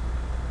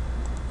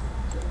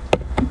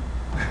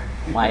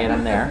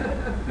item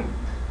there.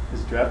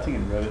 Is drafting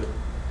in Revit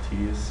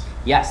tedious?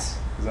 Yes.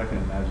 Because I can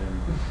imagine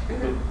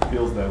it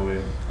feels that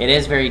way. It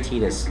is very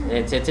tedious.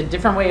 It's a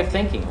different way of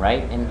thinking,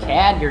 right? In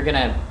CAD, you're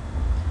gonna,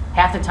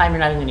 half the time you're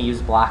not even gonna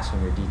use blocks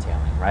when you're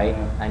detailing, right?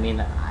 Yeah. I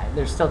mean,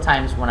 there's still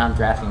times when I'm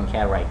drafting in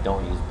CAD where I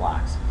don't use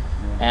blocks.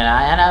 Yeah.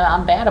 And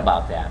I'm bad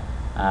about that.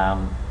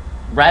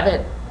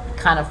 Revit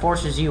kind of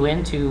forces you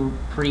into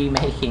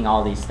pre-making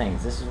all these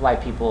things. This is why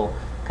people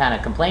kind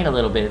of complain a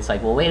little bit. It's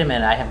like, well, wait a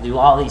minute, I have to do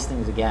all these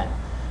things again.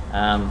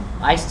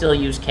 I still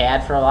use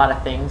CAD for a lot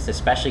of things,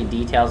 especially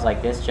details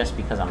like this, just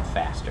because I'm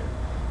faster.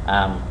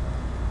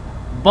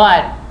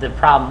 But the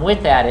problem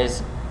with that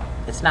is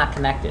it's not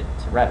connected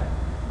to Revit,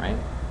 right?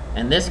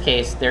 In this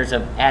case, there's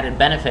an added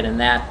benefit in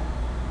that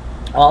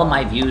all of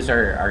my views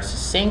are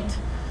succinct.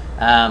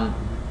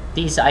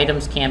 These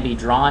items can be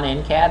drawn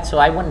in CAD, so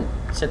I wouldn't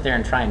sit there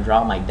and try and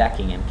draw my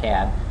decking in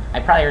CAD.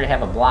 I probably already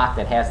have a block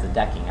that has the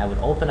decking. I would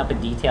open up a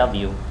detail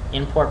view,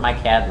 import my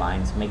CAD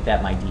lines, make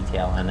that my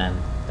detail, and then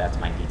that's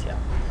my detail,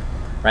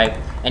 right?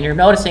 And you're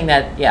noticing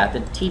that, yeah, the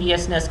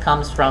tediousness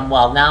comes from,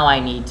 well, now I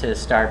need to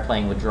start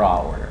playing with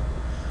draw order,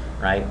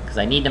 right? Because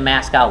I need to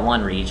mask out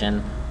one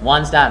region.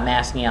 One's not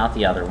masking out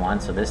the other one,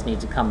 so this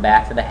needs to come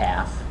back to the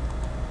half.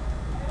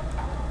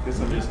 I guess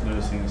I'm just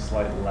noticing a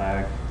slight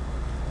lag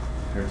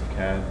compared to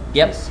CAD.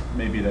 Yep.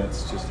 Maybe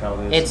that's just how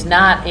it is. It's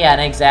not,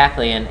 yeah,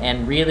 exactly,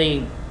 and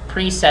really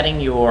presetting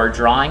your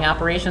drawing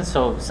operations,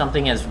 so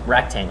something is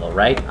rectangle,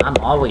 right? I'm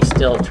always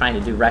still trying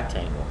to do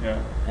rectangle.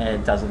 Yeah. And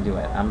it doesn't do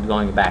it. I'm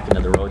going back into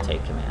the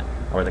rotate command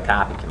or the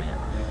copy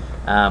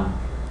command.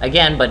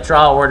 Again, but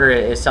draw order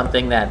is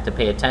something that to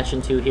pay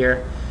attention to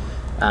here.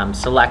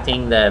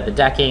 Selecting the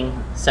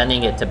decking,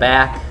 sending it to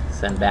back,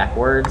 send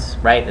backwards,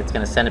 right? It's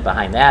going to send it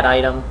behind that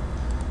item.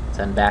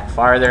 Send back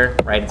farther,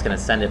 right? It's going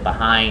to send it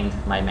behind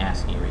my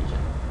masking region.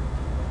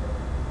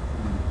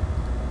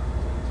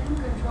 Do you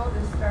control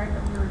the start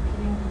of your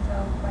repeating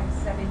detail by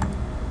setting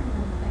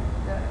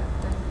like the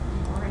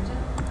origin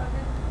of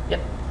it?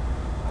 Yep.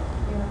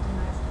 You have to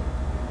mask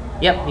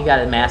it. Yep, you got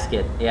to mask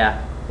it.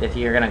 Yeah, if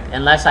you're gonna,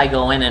 unless I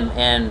go in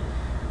and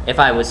if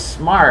I was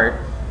smart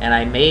and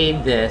I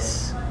made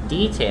this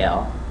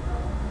detail,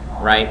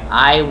 right?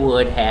 I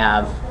would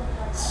have,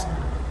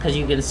 because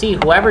you can see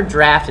whoever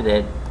drafted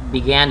it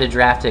began to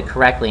draft it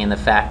correctly in the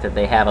fact that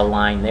they have a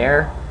line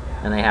there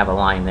and they have a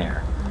line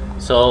there.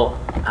 So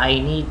I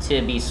need to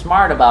be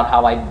smart about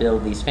how I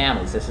build these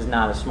families. This is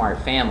not a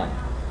smart family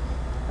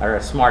or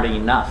a smart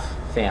enough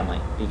family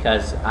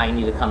because I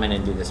need to come in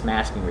and do this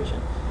masking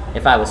region.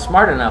 If I was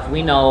smart enough,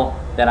 we know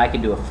that I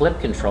could do a flip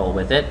control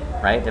with it,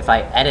 right? If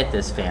I edit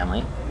this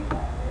family,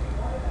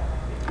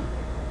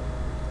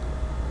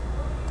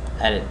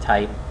 edit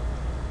type,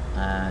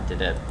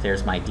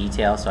 there's my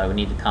detail, so I would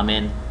need to come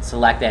in,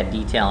 select that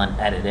detail and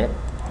edit it,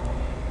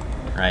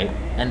 right?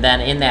 And then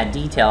in that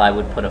detail I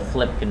would put a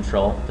flip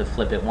control to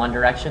flip it one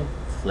direction,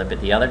 flip it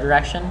the other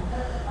direction.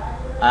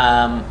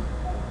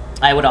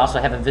 I would also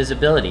have a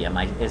visibility.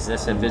 Is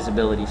this a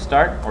visibility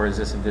start or is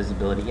this a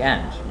visibility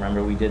end?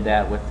 Remember we did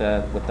that with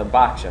the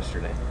box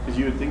yesterday. Because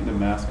you would think the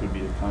mask would be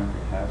a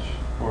concrete hatch,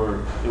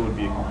 or it would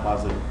be a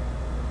composite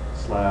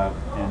slab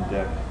and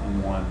deck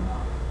in one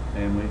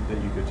family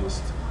that you could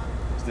just,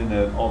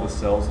 then all the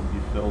cells would be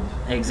filled.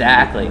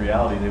 Exactly. In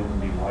reality, they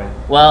wouldn't be white.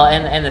 Well,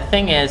 and the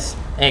thing is,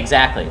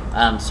 exactly.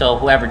 So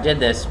whoever did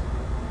this,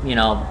 you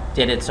know,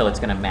 did it so it's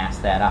going to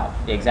mask that out.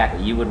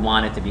 Exactly. You would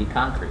want it to be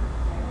concrete.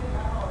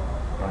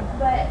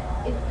 But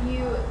if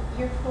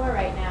your floor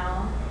right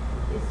now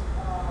is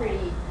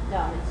pretty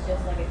dumb, it's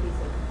just like a piece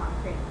of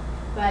concrete.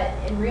 But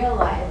in real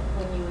life,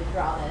 when you would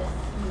draw this,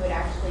 you would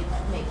actually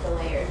make the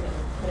layers and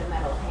put a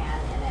metal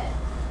pan in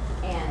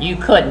it. And You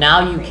could,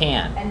 now you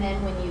can. And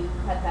then when you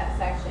cut that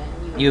section,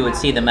 You would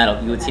see the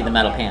metal, you would see the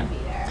metal pan. be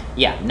there.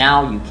 Yeah,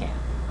 now you can.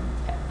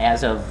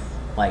 As of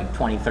like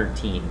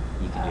 2013,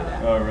 you can do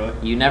that. Oh, really?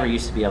 You never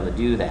used to be able to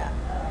do that.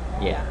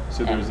 Yeah.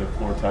 So there's a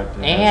floor type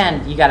to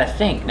And you got to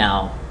think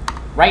now,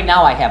 right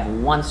now I have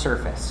one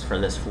surface for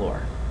this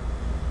floor.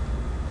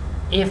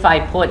 If I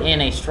put in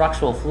a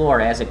structural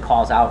floor, as it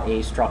calls out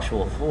a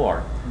structural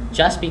floor,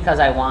 just because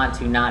I want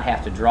to not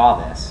have to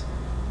draw this,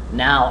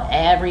 now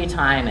every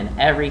time in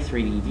every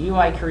 3D view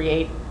I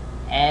create,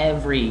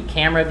 every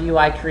camera view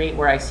I create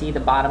where I see the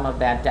bottom of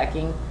that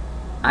decking,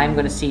 I'm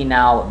going to see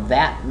now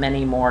that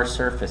many more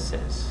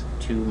surfaces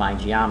to my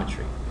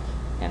geometry.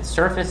 And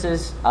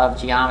surfaces of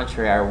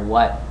geometry are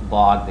what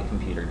bog the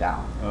computer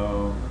down.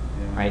 Oh,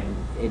 yeah. Right?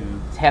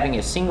 Having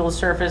a single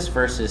surface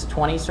versus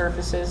 20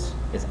 surfaces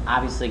is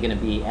obviously going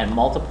to be, and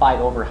multiplied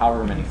over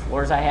however many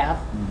floors I have,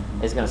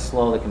 is going to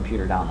slow the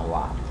computer down a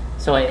lot.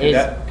 So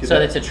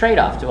it's a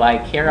trade-off. Do I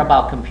care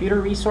about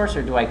computer resource,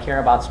 or do I care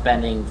about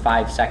spending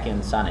 5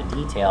 seconds on a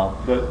detail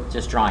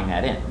just drawing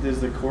that in? Does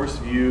the course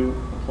view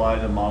apply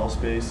to model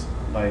space?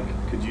 Like,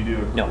 could you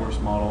do a course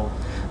model?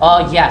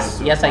 Oh,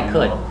 yes, I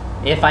could.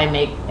 If I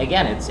make,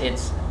 again,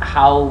 it's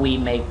how we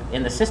make,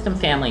 in the system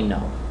family,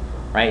 no.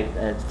 Right?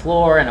 A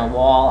floor and a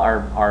wall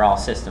are all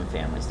system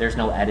families. There's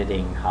no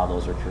editing how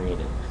those are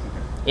created.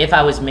 If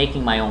I was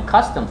making my own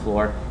custom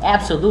floor,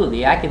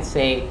 absolutely. I could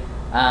say,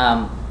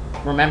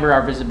 remember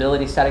our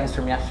visibility settings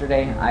from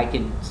yesterday? I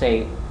could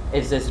say,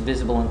 is this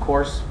visible in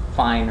course?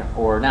 Fine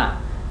or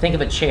not. Think of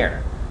a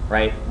chair,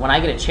 right? When I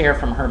get a chair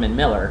from Herman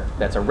Miller,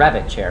 that's a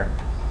Revit chair,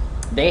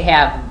 they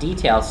have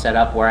details set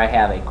up where I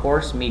have a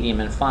coarse, medium,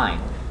 and fine.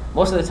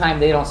 Most of the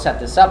time, they don't set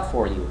this up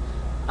for you.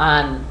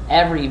 On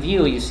every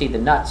view, you see the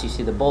nuts, you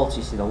see the bolts,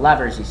 you see the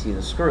levers, you see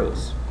the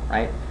screws,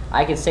 right?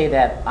 I could say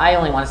that I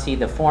only want to see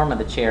the form of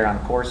the chair on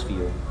coarse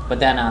view, but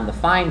then on the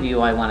fine view,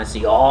 I want to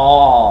see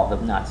all the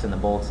nuts and the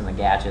bolts and the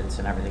gadgets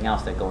and everything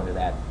else that go into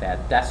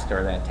that desk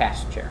or that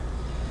task chair.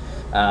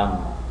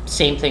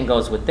 Same thing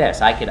goes with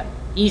this. I could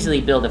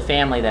easily build a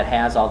family that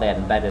has all that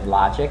embedded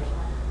logic.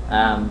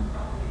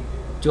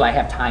 Do I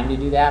have time to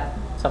do that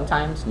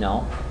sometimes?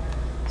 No.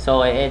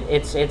 So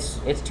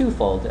it's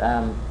twofold.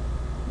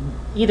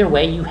 Either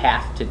way, you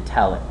have to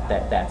tell it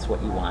that that's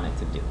what you want it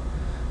to do.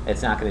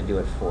 It's not going to do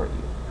it for you.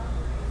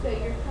 So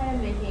you're kind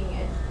of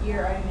making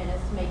your argument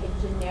is to make a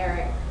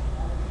generic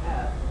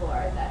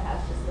floor that has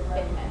just the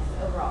thickness,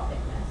 overall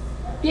thickness.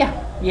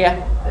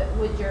 Yeah. But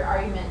would your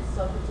argument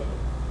still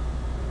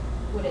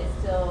would it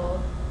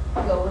still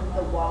go with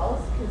the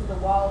walls? Because the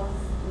walls,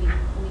 we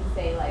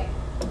say like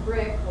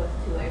brick with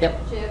 2-layer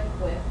chip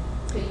with,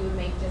 so you would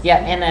make just... Yeah,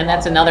 and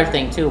that's another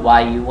thing too,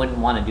 why you wouldn't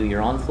want to do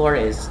your own floor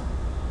is,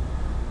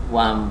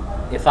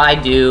 if I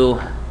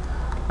do,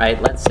 right,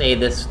 let's say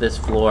this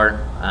floor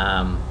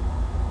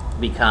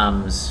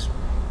becomes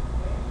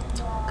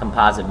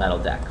composite metal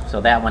deck.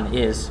 So that one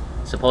is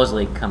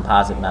supposedly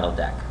composite metal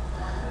deck.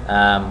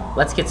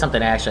 Let's get something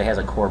that actually has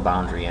a core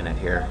boundary in it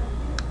here.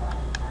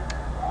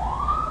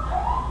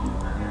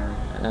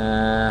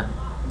 I'm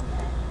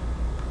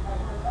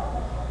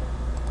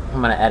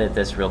going to edit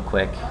this real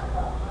quick.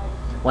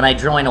 When I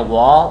join a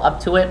wall up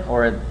to it,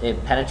 or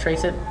it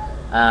penetrates it,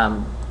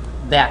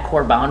 that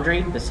core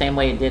boundary, the same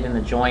way it did in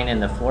the join in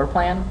the floor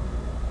plan,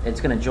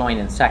 it's going to join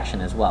in section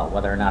as well,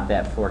 whether or not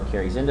that floor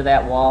carries into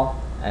that wall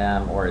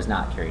or is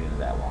not carried into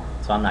that wall.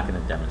 So I'm not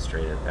going to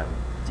demonstrate it. That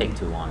would take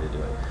too long to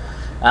do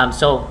it.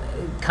 So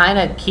kind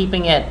of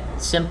keeping it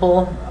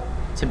simple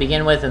to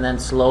begin with and then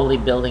slowly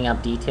building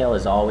up detail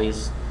is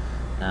always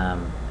to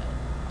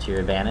your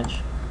advantage.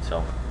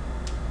 So.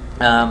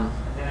 And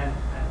then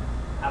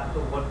up to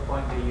what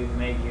point do you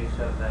make use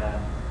of the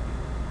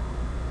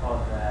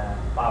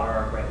power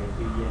of Revit?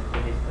 Do you just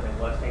finish for the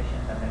wall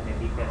sections and then the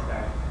details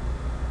are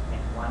in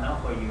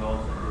one-off, or you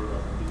also do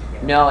those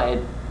details?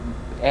 No,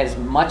 as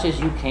much as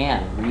you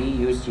can,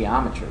 reuse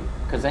geometry.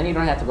 Because then you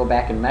don't have to go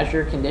back and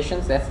measure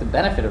conditions. That's the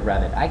benefit of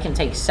Revit. I can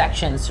take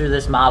sections through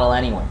this model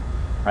anyway,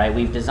 right?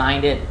 We've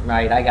designed it,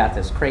 right? I got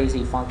this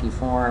crazy, funky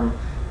form,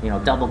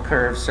 double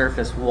curved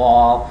surface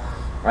wall,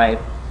 right?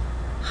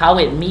 How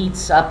it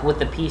meets up with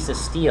the piece of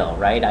steel,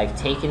 right? I've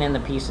taken in the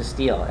piece of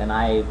steel and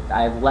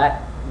I've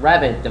let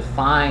Revit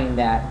define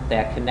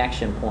that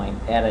connection point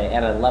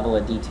at a level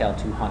of detail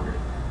 200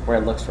 where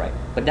it looks right.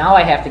 But now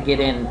I have to get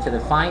into the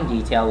fine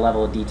detail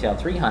level of detail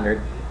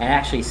 300 and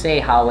actually say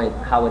how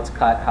it's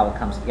cut, how it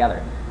comes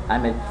together.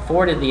 I'm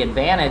afforded the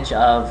advantage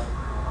of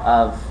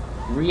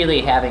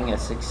really having a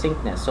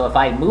succinctness. So if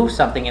I move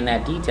something in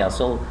that detail,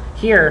 so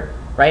here,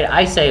 right,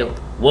 I say,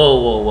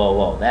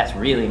 whoa, that's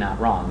really not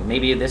wrong.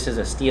 Maybe this is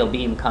a steel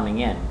beam coming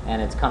in,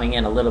 and it's coming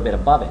in a little bit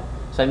above it.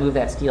 So I move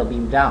that steel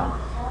beam down.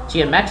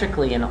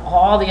 Geometrically, in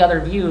all the other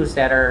views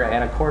that are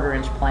at a 1/4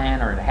 inch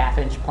plan or a 1/2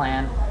 inch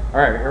plan,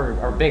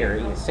 or bigger,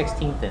 a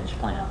 1/16 inch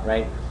plan,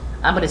 right?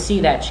 I'm going to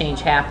see that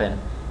change happen,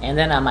 and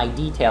then my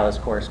detail is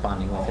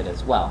corresponding with it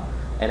as well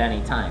at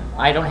any time.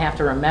 I don't have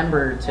to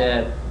remember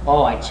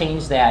I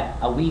changed that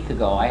a week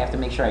ago. I have to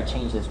make sure I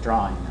change this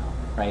drawing now,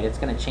 right? It's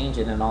going to change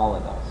it in all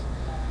of those.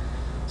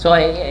 So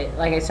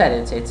like I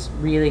said, it's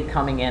really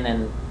coming in,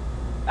 and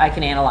I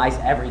can analyze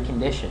every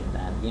condition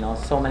then,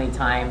 so many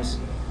times,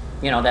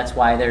 that's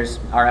why there's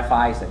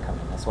RFIs that come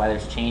in. That's why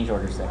there's change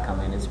orders that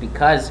come in. It's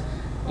because,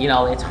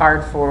 it's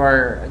hard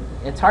for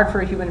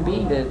a human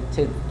being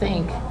to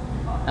think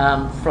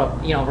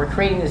we're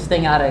creating this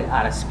thing out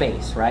of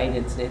space, right?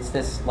 It's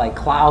this like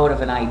cloud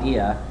of an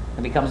idea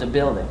that becomes a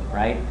building,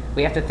 right?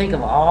 We have to think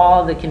of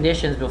all the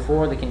conditions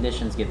before the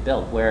conditions get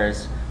built,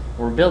 whereas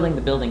we're building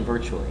the building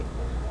virtually.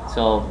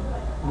 So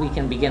we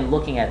can begin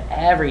looking at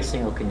every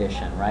single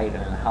condition, right,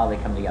 and how they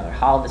come together,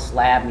 how the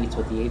slab meets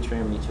with the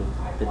atrium, meets with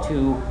the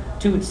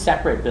two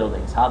separate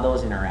buildings, how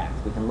those interact.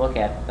 We can look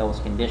at those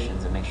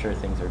conditions and make sure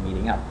things are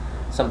meeting up.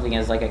 Something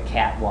as like a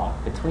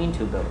catwalk between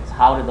two buildings,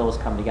 how do those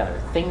come together?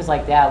 Things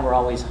like that were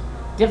always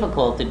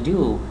difficult to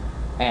do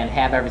and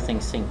have everything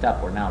synced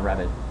up, where now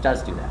Revit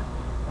does do that.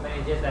 I mean,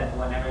 it's just that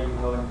whenever you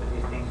go into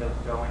these things of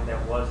drawing the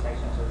wall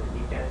sections of the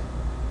details,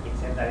 it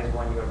said that is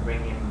when you're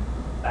bringing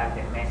back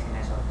the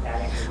messiness of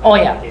that. Oh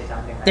yeah,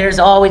 there's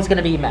always going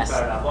to be mess.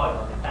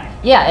 All the time.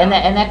 Yeah, and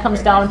that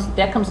comes down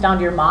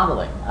to your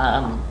modeling.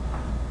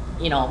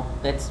 You know,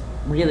 that's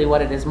really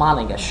what it is,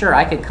 modeling. Sure,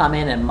 I could come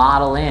in and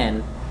model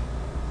in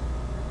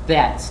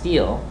that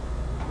steel.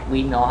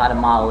 We know how to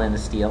model in the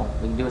steel.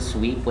 We can do a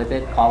sweep with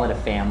it, call it a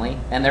family,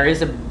 and there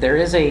is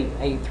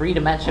a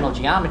three-dimensional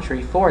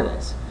geometry for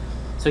this.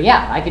 So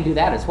yeah, I can do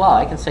that as well.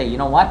 I can say, you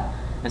know what?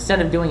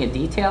 Instead of doing a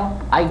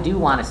detail, I do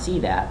want to see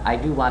that. I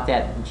do want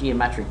that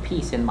geometric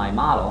piece in my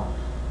model.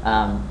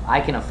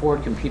 I can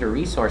afford computer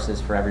resources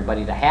for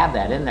everybody to have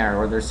that in there,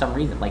 or there's some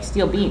reason, like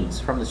steel beams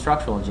from the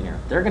structural engineer.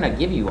 They're going to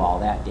give you all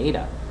that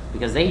data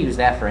because they use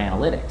that for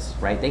analytics,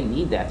 right? They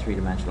need that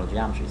three-dimensional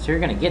geometry, so you're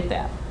going to get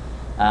that.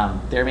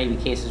 There may be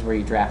cases where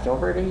you draft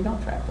over it or you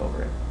don't draft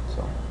over it.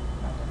 So,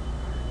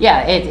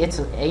 yeah, it's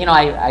you know,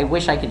 I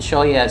wish I could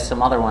show you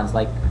some other ones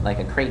like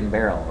a crate and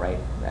barrel, right?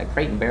 A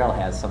crate and barrel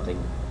has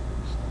something.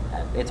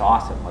 It's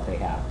awesome what they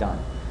have done.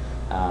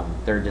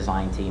 Their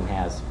design team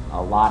has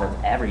a lot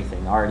of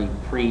everything already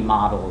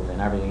pre-modeled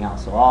and everything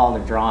else. So all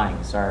the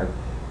drawings are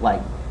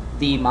like,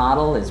 the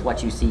model is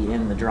what you see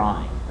in the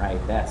drawing, right?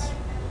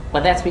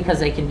 But that's because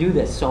they can do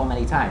this so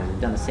many times.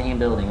 They've done the same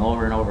building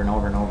over and over and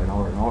over and over and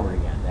over and over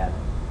again. That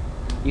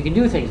you can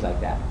do things like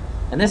that.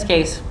 In this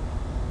case,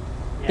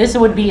 this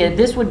would be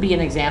an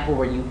example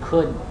where you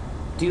could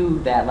do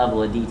that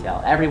level of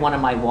detail. Every one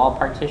of my wall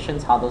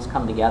partitions, how those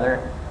come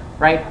together,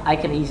 right? I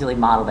can easily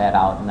model that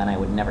out, and then I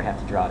would never have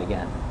to draw it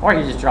again. Or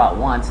you just draw it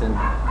once and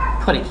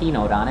put a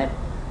keynote on it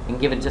and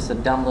give it just a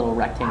dumb little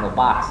rectangle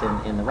box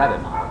in the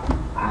Revit model,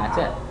 and that's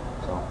it.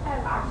 So, I have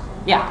a question.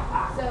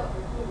 yeah. So,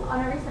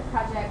 on a recent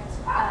project,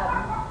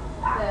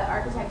 the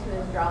architect who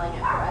was drawing it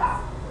for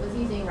us was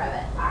using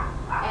Revit,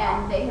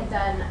 and they had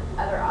done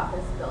other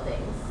office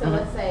buildings. So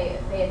let's say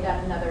they had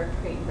done another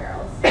crate and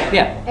barrels.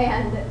 Yeah.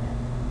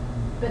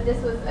 But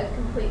this was a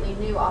completely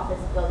new office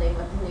building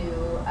with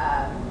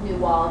new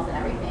walls and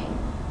everything,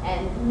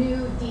 and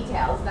new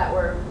details that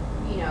were,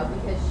 you know,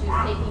 because she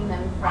was taking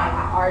them from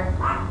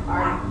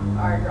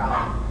our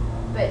drawing.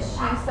 But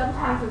she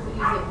sometimes was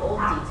using old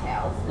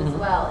details as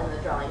well in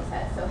the drawing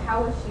set. So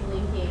how was she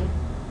linking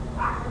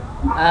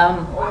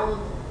old?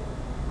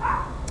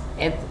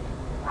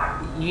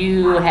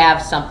 You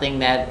have something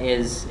that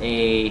is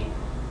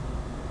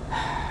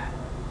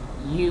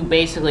you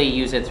basically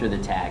use it through the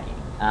tagging.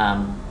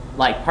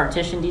 Like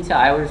partition detail,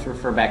 I always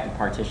refer back to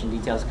partition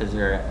details because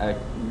they're a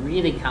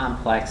really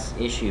complex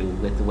issue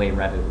with the way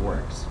Revit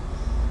works.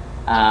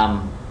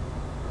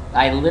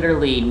 I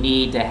literally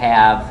need to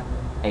have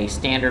a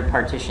standard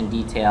partition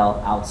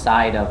detail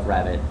outside of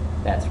Revit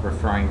that's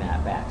referring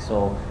that back.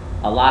 So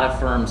a lot of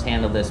firms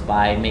handle this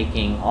by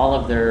making all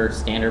of their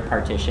standard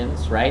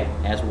partitions, right,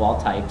 as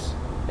wall types.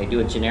 They do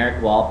a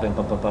generic wall, boom,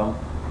 boom, boom, boom,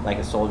 like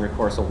a soldier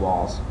course of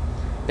walls.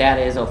 That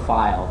is a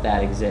file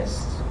that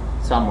exists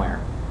somewhere.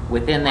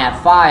 Within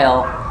that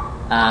file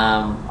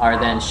are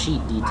then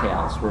sheet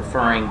details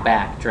referring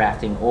back,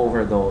 drafting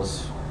over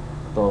those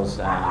walls.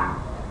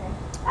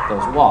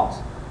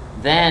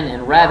 Then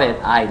in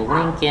Revit, I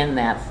link in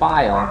that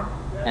file,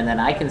 and then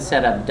I can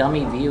set up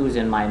dummy views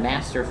in my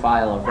master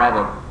file of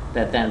Revit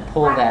that then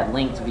pull that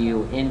linked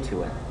view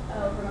into it.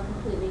 Oh, from a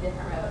completely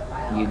different Revit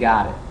file. You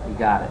got it. You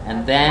got it.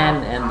 And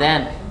then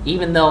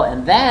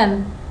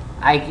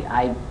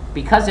I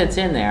because it's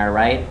in there,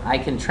 right, I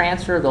can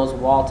transfer those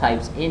wall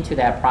types into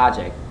that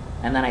project,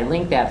 and then I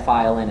link that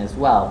file in as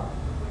well.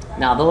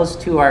 Now those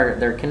two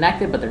they're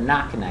connected, but they're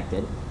not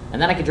connected.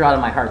 And then I can draw to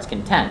my heart's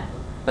content.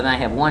 But then I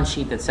have one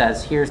sheet that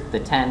says, here's the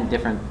 10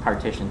 different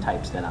partition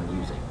types that I'm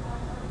using,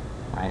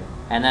 right?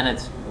 And then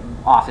it's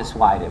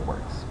office-wide, it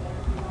works.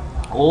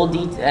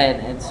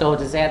 And so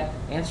does that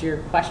answer your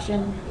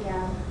question?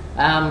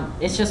 Yeah.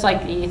 It's just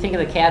like you think of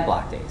the CAD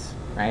block days,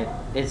 right?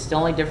 It's the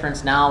only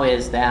difference now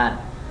is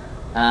that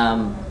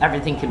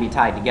everything can be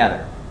tied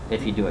together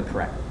if you do it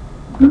correctly,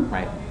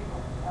 right?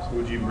 So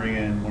would you bring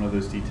in one of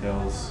those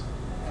details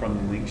from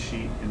the link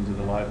sheet into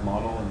the live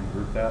model and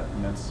group that,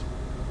 and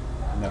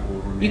that will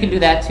remain? You can do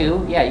that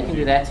too. Yeah, you can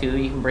do that too.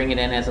 You can bring it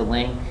in as a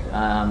link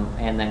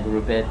and then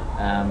group it.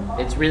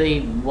 It's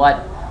really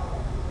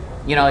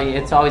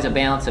it's always a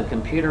balance of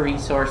computer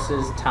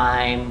resources,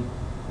 time,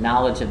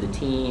 knowledge of the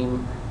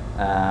team,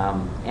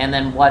 and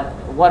then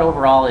what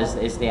overall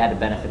is the added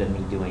benefit of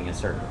me doing a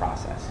certain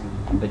process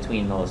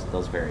between those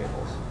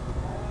variables.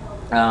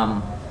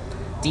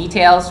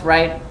 Details,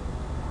 right?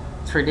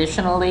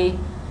 Traditionally,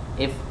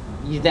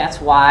 that's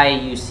why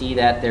you see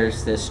that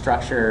there's this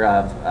structure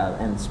of,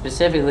 and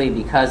specifically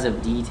because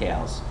of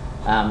details,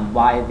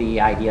 why the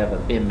idea of a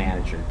BIM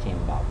manager came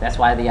about. That's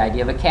why the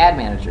idea of a CAD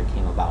manager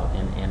came about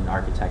in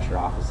architecture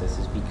offices,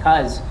 is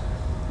because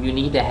you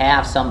need to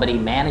have somebody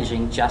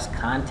managing just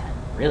content.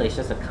 Really, it's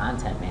just a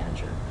content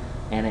manager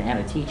and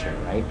a teacher,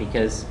 right?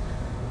 Because,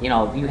 you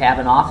know, if you have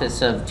an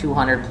office of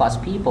 200 plus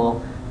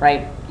people,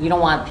 right, you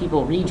don't want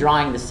people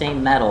redrawing the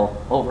same metal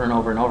over and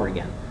over and over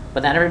again.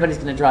 But then everybody's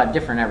going to draw it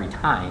different every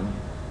time.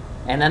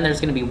 And then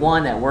there's going to be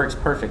one that works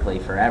perfectly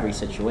for every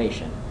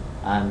situation.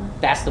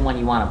 That's the one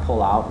you want to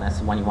pull out, and that's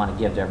the one you want to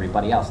give to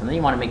everybody else. And then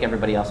you want to make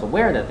everybody else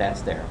aware that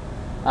that's there.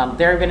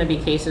 There are going to be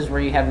cases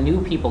where you have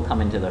new people come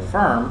into the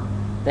firm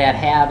that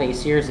have a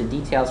series of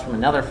details from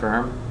another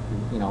firm.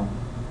 You know,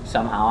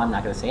 somehow, I'm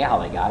not going to say how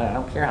they got it. I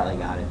don't care how they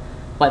got it.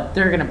 But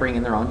they're going to bring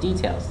in their own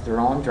details, their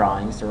own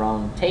drawings, their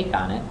own take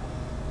on it.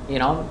 You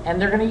know, and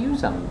they're going to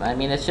use them. I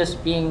mean, it's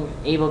just being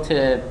able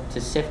to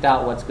sift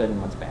out what's good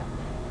and what's bad.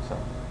 So,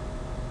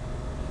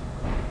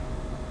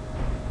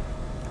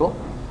 cool.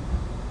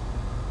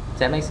 Does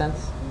that make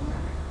sense?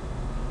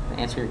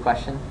 Answer your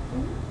question?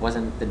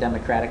 Wasn't the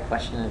Democratic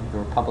question the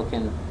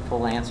Republican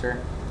full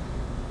answer?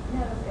 No,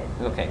 that's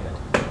good. Okay,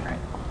 good. All right.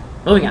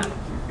 Moving on.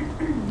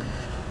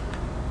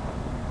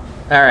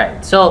 All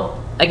right.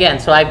 So again,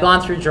 so I've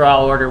gone through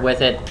draw order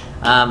with it.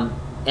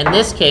 In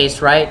this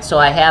case, right, so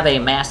I have a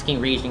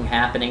masking region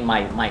happening.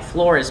 My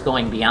floor is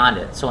going beyond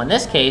it. So in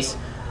this case,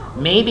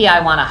 maybe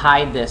I want to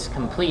hide this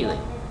completely,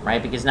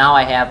 right? Because now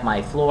I have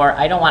my floor.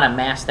 I don't want to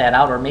mask that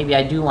out, or maybe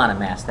I do want to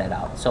mask that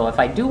out. So if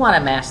I do want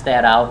to mask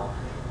that out,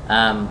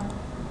 I'm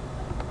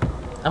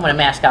going to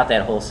mask out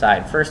that whole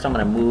side. First, I'm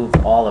going to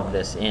move all of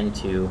this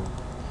into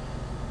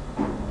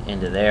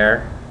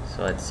there,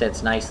 so it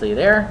sits nicely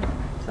there.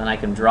 So then I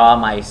can draw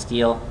my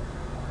steel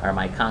or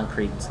my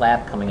concrete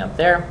slab coming up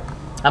there.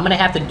 I'm going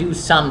to have to do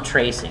some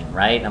tracing,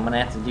 right? I'm going to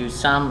have to do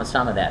some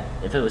of that.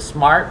 If it was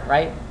smart,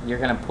 right, you're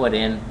going to put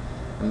in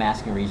a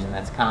masking region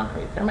that's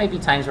concrete. There might be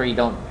times where you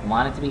don't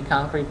want it to be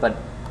concrete, but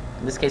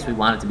in this case we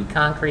want it to be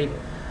concrete.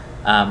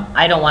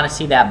 I don't want to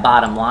see that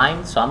bottom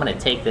line, so I'm going to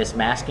take this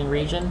masking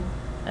region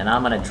and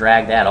I'm going to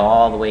drag that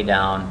all the way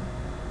down,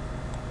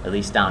 at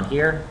least down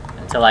here,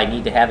 until I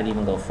need to have it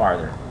even go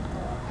farther.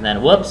 And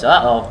then whoops,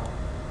 uh-oh,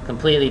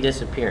 completely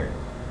disappeared.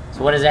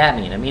 So what does that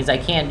mean? It means I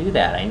can't do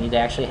that. I need to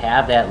actually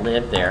have that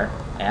live there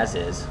as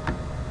is.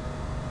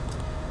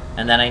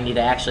 And then I need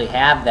to actually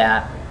have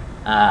that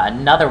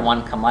another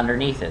one come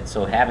underneath it.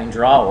 So having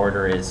draw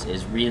order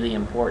is really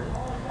important.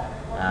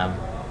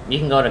 You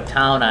can go to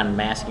town on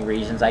masking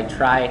regions. I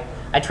try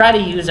to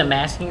use a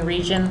masking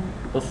region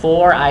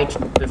before I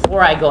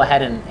go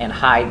ahead and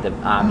hide the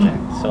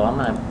object. So I'm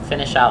going to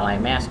finish out my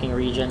masking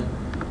region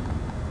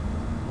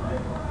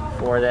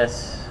for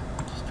this.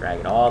 Just drag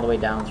it all the way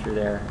down through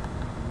there.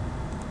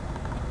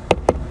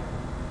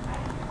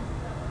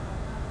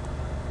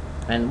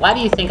 And why do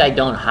you think I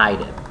don't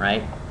hide it,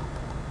 right?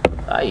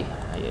 Ay,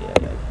 ay, ay,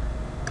 ay.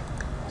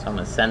 So I'm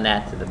going to send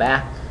that to the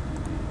back.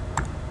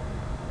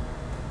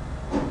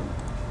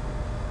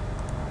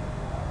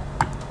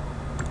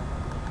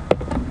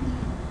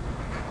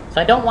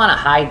 So I don't want to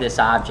hide this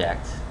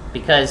object,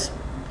 because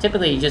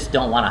typically you just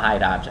don't want to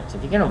hide objects.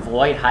 If you can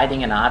avoid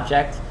hiding an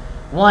object,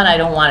 one, I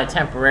don't want to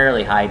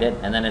temporarily hide it,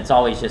 and then it's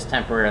always just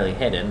temporarily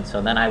hidden.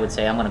 So then I would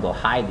say I'm going to go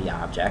hide the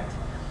object,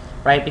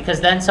 right?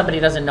 Because then somebody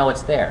doesn't know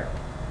it's there.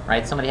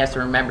 Right? Somebody has to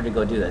remember to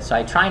go do this. So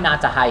I try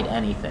not to hide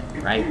anything,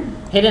 right?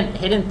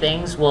 Hidden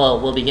things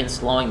will begin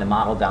slowing the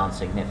model down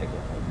significantly,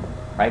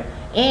 right?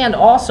 And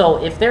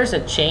also, if there's a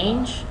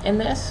change in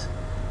this,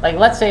 like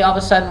let's say all of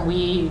a sudden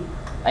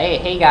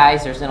hey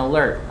guys, there's an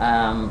alert.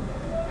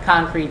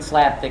 Concrete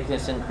slab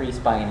thickness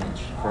increased by 1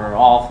 inch for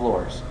all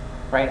floors,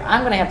 right?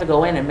 I'm going to have to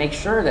go in and make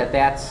sure that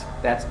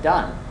that's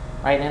done.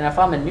 Right, and if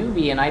I'm a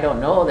newbie and I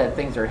don't know that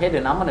things are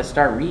hidden, I'm going to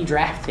start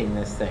redrafting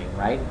this thing,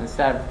 right?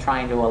 Instead of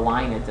trying to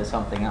align it to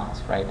something else,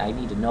 right? I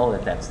need to know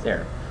that that's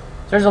there.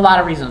 So there's a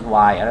lot of reasons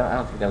why. I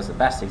don't think that was the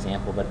best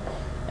example, but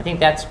I think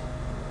that's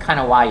kind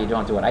of why you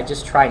don't do it. I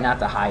just try not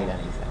to hide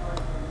anything,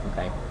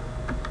 okay?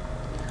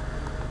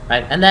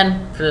 Right, and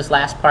then for this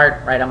last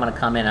part, right, I'm going to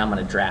come in and I'm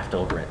going to draft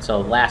over it.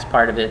 So last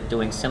part of it,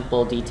 doing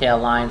simple detail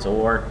lines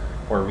or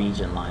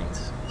region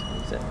lines. So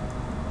that's it.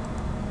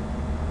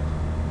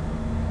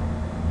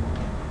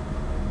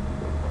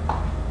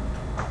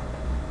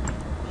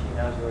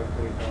 Knows where to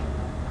go.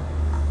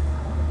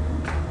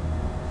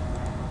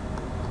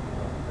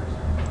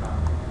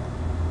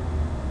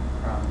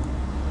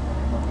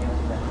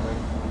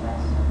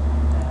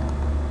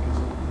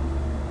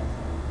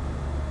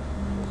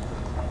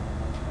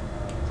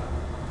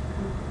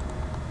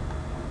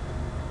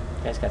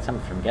 You guys got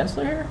something from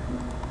Gensler here?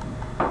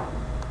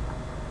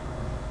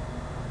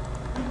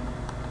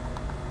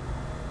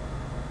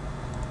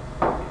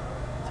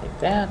 Take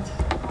that.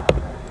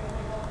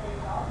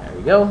 There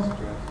we go.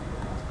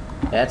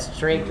 That's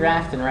straight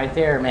drafting right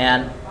there,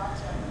 man.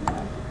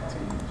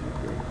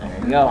 There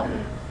you go.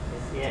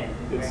 It's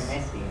very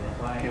messy. That's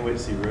why. I can't wait to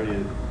see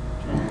Revit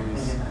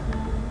drawings.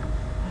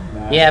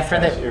 Yeah, for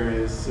the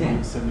areas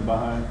sitting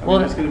behind. I well,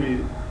 mean, it's going to be.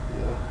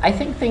 Yeah. I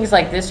think things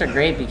like this are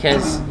great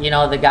because, you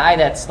know, the guy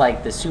that's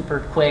like the super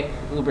quick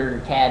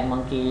Uber CAD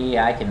monkey,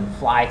 I can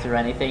fly through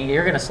anything,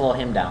 you're going to slow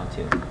him down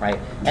too, right?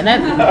 And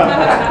then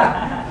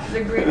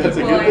The great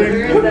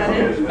equalizer, is that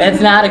it?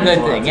 it's not a good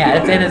thing.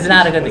 Yeah, it's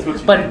not a good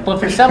thing. But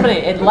for somebody,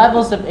 it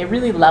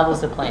really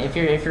levels the playing. If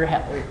you're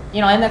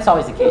you know, and that's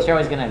always the case. You're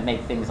always going to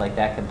make things like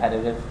that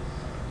competitive.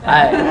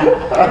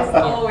 It's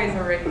always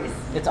a race.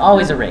 It's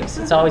always a race.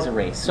 It's always a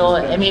race. So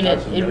I mean,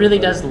 it really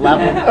does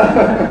level.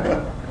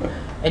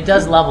 It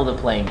does level the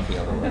playing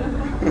field a little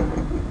bit.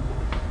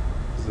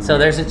 So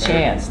there's a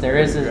chance.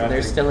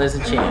 There still is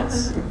a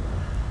chance.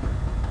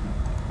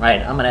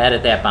 Right. I'm going to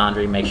edit that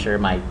boundary. Make sure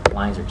my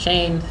lines are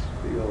chained.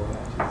 Well,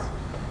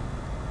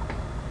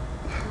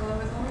 it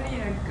was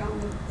already a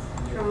gauntlet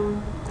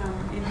drawn.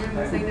 Adrian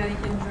was saying that he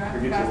can draft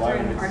Forget your faster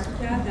in lines.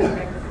 ArchiCAD than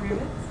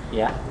Revit.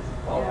 Yeah.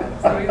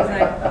 Yeah, so he was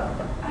like,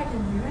 I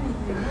can do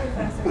anything way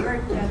faster in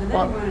ArchiCAD than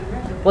anyone in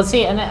Revit. Well,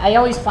 see, and I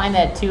always find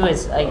that too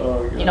is like,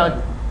 you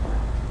know,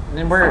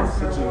 and we're.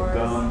 Such a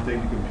dumb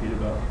thing to compete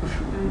about. I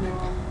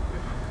know.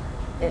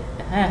 It,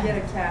 Get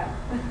a cat.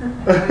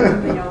 Find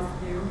something else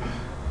to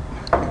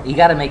do. You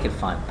got to make it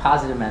fun.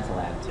 Positive mental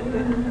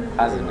attitude.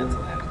 Positive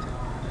mental attitude.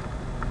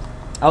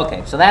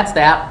 Okay, so that's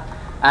that.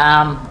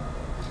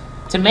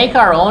 To make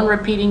our own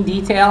repeating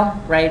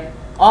detail, right?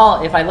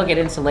 If I look at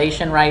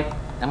insulation, right,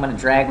 I'm going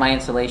to drag my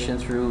insulation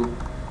through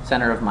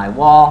center of my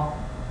wall.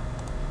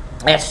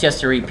 That's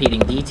just a repeating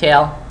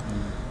detail,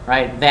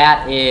 right?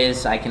 That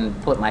is, I can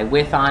put my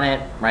width on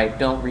it, right?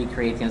 Don't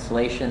recreate the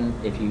insulation.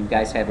 If you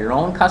guys have your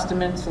own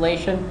custom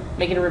insulation,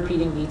 make it a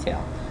repeating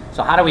detail.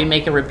 So how do we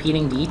make a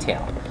repeating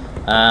detail?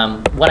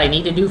 What I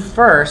need to do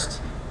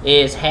first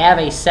is have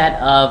a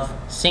set of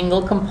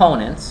single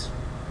components,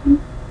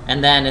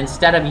 and then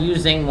instead of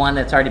using one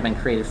that's already been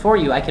created for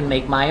you, I can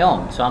make my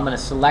own. So I'm going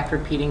to select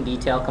repeating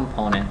detail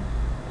component,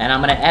 and I'm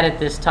going to edit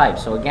this type.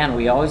 So again,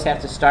 we always have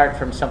to start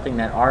from something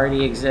that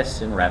already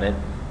exists in Revit.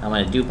 I'm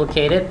going to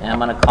duplicate it, and I'm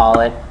going to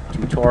call it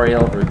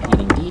tutorial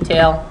repeating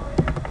detail.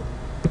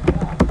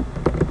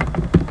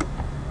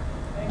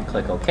 And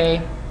click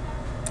OK.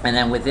 And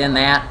then within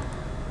that,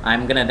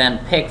 I'm going to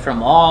then pick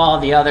from all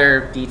the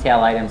other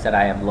detail items that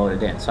I have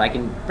loaded in. So I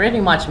can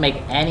pretty much make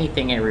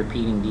anything a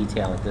repeating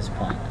detail at this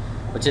point,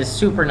 which is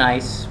super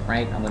nice,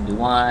 right? I'm going to do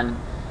one.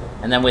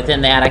 And then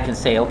within that, I can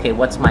say, okay,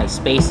 what's my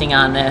spacing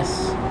on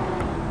this?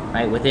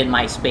 Right, within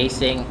my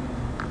spacing,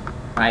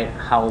 right,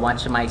 how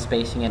much am I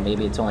spacing it?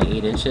 Maybe it's only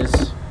 8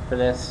 inches for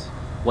this.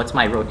 What's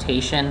my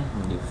rotation?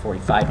 I'm going to do a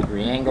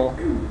 45-degree angle.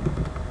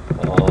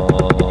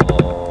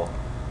 Oh,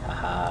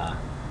 haha,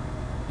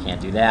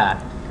 can't do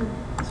that.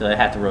 So I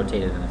have to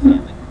rotate it in a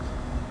family.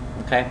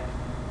 Okay?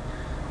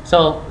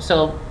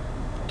 So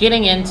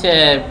getting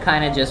into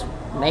kind of just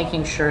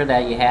making sure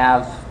that you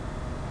have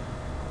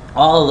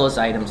all of those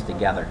items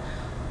together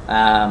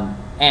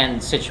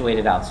and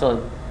situated out.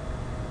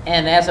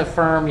 And as a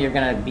firm, you're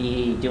going to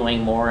be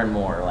doing more and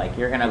more. Like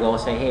you're going to go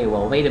say, hey,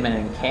 well, wait a minute,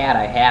 in CAD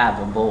I have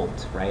a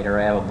bolt, right? Or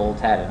I have a bolt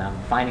head, and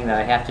I'm finding that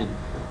I have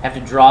to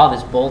draw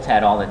this bolt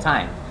head all the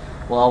time.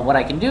 Well, what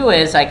I can do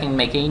is I can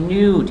make a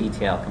new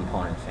detail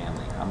component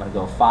family. I'm going to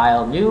go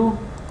File, New,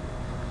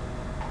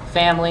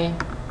 Family.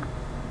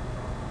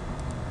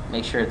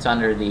 Make sure it's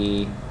under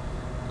the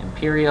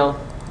Imperial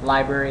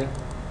library.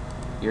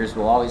 Yours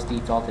will always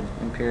default to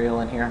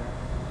Imperial in here.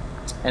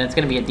 And it's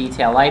going to be a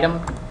detail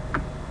item.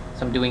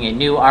 So I'm doing a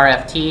new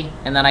RFT,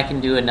 and then I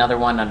can do another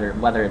one under,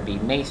 whether it be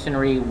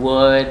masonry,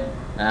 wood.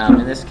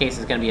 In this case,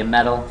 it's going to be a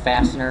metal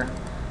fastener.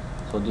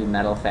 So we'll do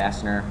metal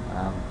fastener.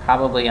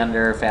 Probably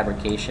under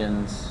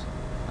fabrications.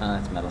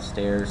 That's metal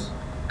stairs.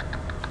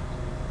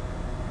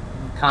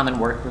 Common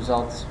work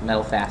results,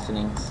 metal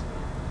fastenings.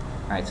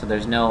 All right, so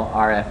there's no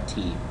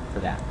RFT for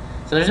that.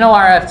 So there's no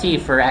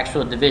RFT for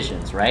actual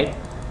divisions, right?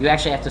 You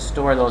actually have to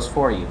store those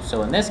for you.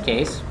 So in this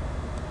case,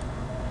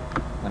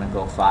 I'm going to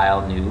go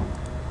File, New,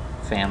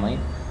 Family,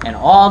 and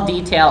all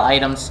detail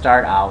items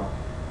start out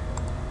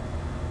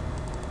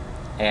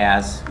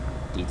as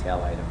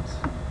detail items.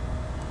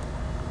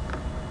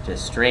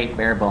 Just straight,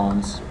 bare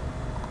bones.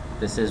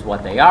 This is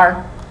what they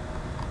are.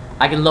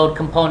 I can load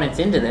components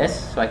into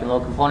this, so I can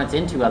load components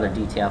into other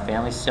detail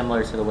families,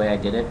 similar to the way I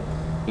did it.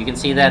 You can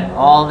see that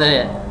all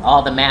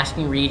the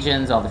masking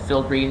regions, all the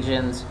filled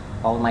regions,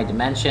 all of my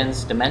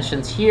dimensions.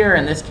 Dimensions here,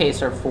 in this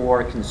case, are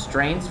for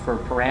constraints, for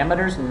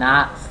parameters,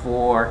 not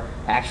for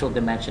actual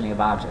dimensioning of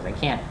objects. I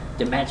can't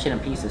dimension a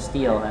piece of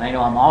steel, and I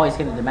know I'm always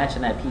going to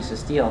dimension that piece of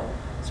steel,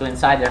 so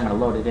inside there I'm going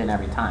to load it in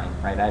every time,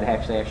 right? I'd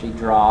actually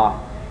draw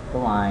the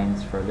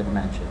lines for the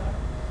dimension.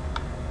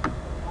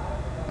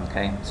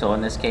 Okay, so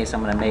in this case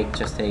I'm going to make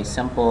just a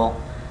simple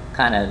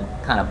kind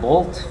of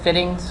bolt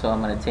fitting. So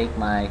I'm going to take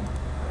my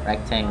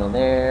rectangle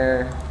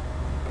there.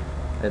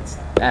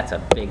 That's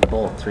a big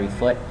bolt, 3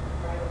 foot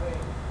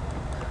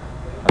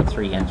or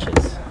 3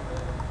 inches.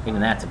 Even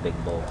that's a big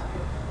bolt.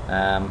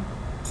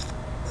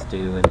 Let's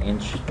do an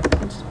inch.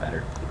 Inch is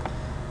better.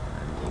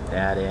 Take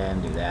that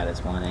in. Do that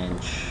as 1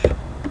 inch. All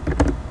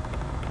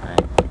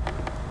right.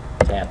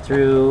 tab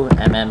through,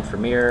 MM for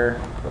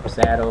mirror, flips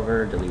that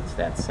over, deletes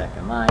that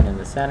second line in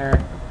the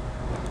center.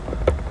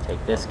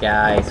 Take this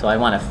guy, so I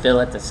want to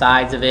fillet the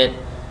sides of it,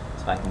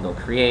 so I can go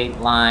create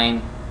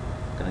line.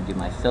 I'm going to do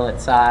my fillet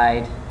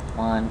side,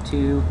 1,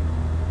 2.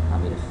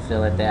 Want me to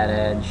fillet that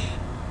edge.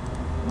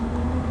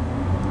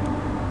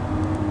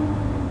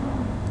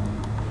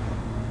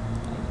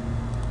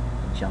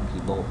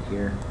 Junky bolt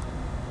here.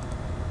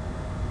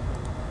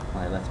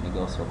 Well, it lets me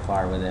go so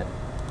far with it.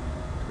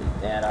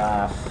 Delete that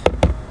off.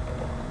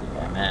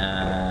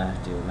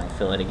 Do my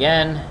fillet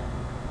again.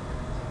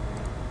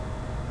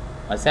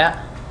 What's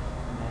that?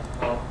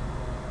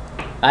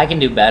 I can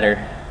do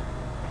better.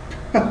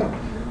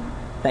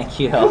 Thank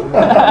you.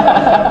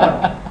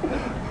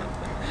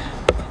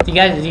 Do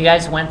you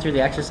guys went through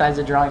the exercise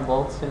of drawing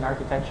bolts in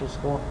architecture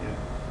school? Yeah.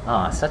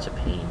 Oh, it's such a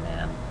pain,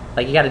 man.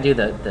 Like you got to do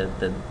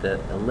the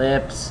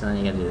ellipse, and then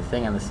you got to do the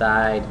thing on the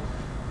side.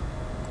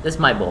 This is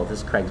my bolt.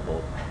 This is Craig's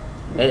bolt.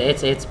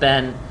 It's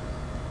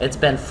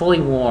been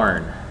fully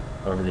worn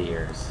over the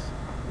years.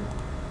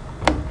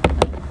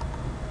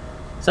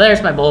 So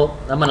there's my bolt.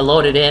 I'm going to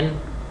load it in,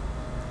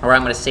 or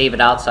I'm going to save it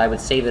out. So I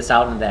would save this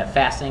out into that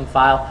fastening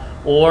file,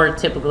 or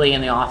typically in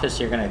the office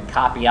you're going to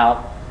copy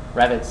out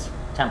Revit's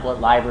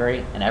template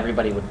library, and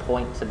everybody would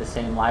point to the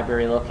same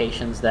library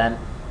locations then.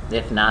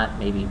 If not,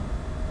 maybe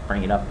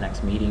bring it up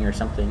next meeting or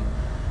something.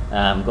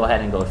 Go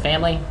ahead and go to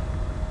family.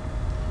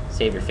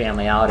 Save your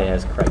family out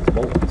as Craig's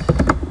bolt.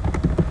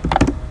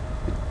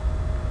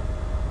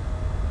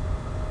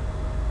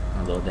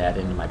 I'll load that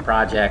into my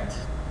project.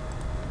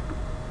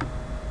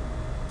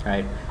 All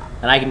right,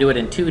 and I can do it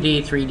in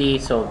 2D, 3D,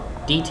 so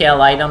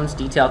detail items,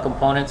 detail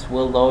components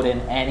will load in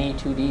any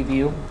 2D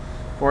view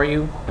for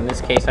you. In this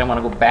case, I want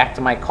to go back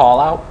to my call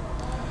out.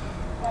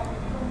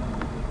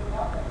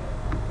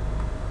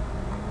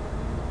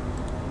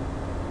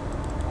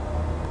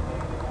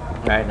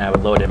 All right, and I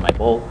would load in my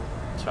bolt.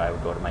 So I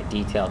would go to my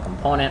detail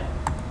component.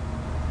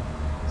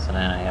 So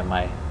then I have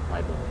my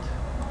bolt.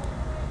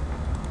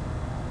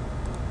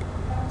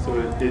 So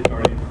it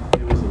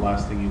was the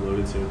last thing you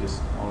loaded, so it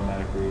just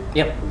automatically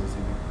Yep. was the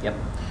same thing? Yep.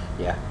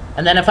 Yeah.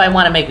 And then if I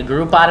want to make a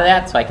group out of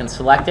that, so I can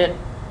select it,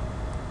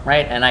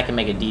 right? And I can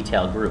make a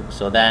detailed group.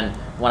 So then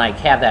when I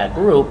have that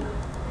group,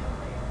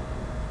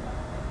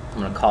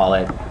 I'm going to call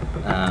it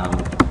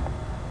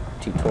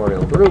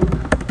tutorial group,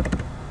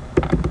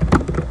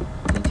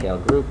 detail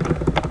group.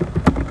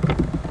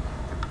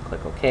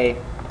 Click OK.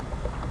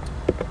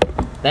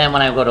 Then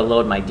when I go to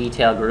load my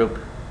detail group,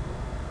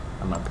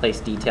 I'm going to place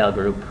detail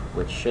group,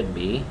 which should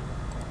be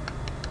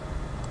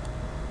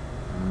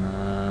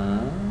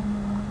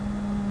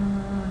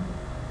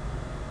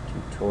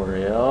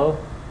tutorial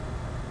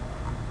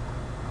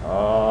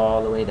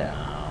all the way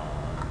down.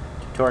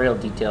 Tutorial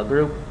detail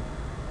group,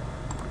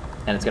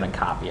 and it's going to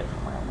copy it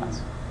from where it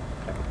was.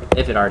 Okay.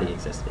 If it already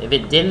existed. If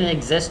it didn't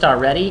exist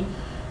already,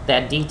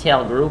 that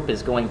detail group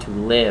is going to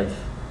live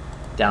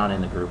down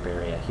in the group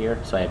area here.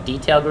 So I have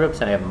detail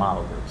groups and I have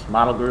model groups.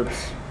 Model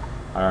groups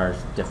are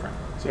different.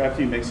 So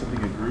after you make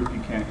something a group, you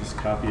can't just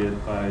copy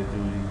it by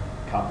doing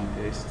copy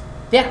paste?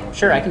 Yeah,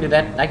 sure, I can do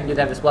that. I can do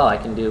that as well. I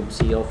can do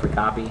CO for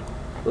copy.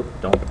 Oop,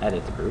 don't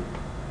edit the group.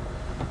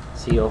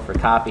 CO for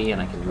copy,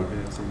 and I can do. Copy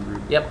that same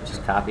group? Yep,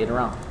 just copy it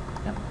around.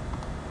 Yep.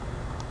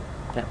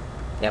 Yeah,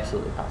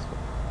 absolutely possible.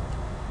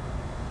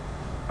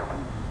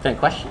 Any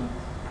question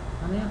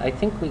on that? I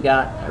think we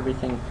got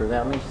everything for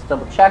that. Let me just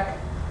double check.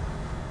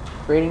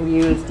 Grading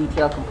views,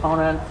 detail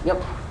component.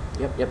 Yep.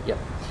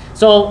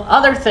 So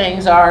other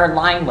things are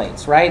line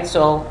weights, right?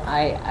 So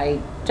I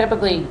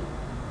typically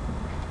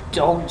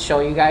don't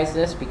show you guys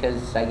this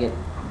because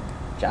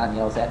John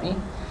yells at me.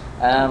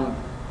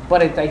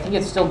 But I think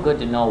it's still good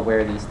to know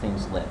where these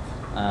things live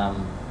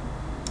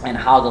and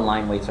how the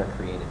line weights are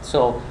created.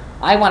 So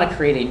I want to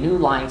create a new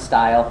line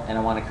style, and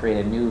I want to create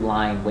a new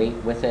line weight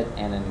with it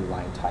and a new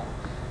line type.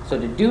 So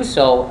to do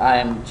so,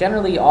 I'm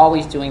generally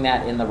always doing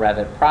that in the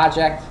Revit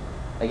project.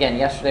 Again,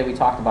 yesterday we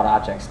talked about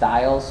object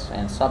styles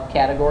and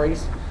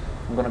subcategories.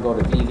 I'm going to go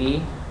to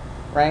VV,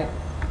 right?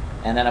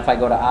 And then if I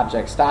go to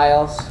object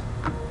styles,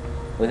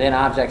 within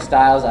object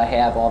styles I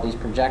have all these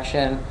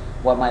projection,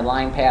 what my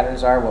line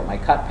patterns are, what my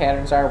cut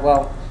patterns are.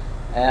 Well,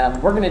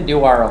 we're going to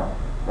do our own,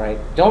 right?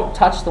 Don't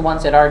touch the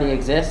ones that already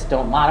exist.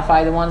 Don't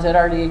modify the ones that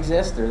already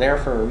exist. They're there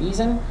for a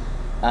reason.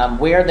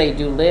 Where they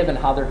do live and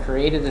how they're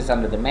created is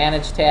under the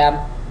Manage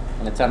tab,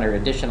 and it's under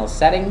Additional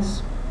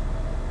Settings,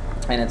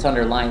 and it's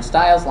under Line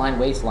Styles, Line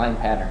Weights, Line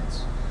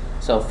Patterns.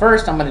 So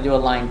first I'm going to do a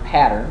line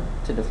pattern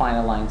to define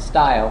a line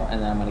style,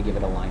 and then I'm going to give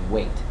it a line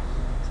weight.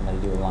 So I'm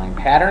going to do a line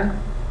pattern,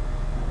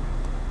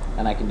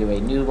 and I can do a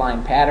new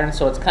line pattern.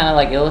 So it's kind of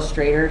like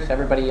Illustrator. So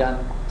everybody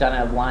done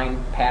a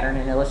line pattern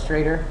in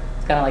Illustrator?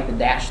 It's kind of like the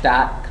dash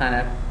dot kind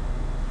of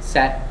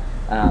set.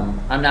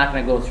 I'm not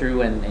going to go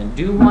through and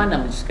do one.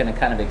 I'm just going to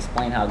kind of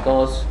explain how it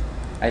goes.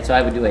 All right, so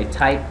I would do a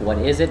type. What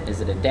is it?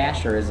 Is it a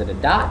dash or is it a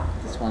dot?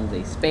 This one's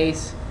a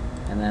space,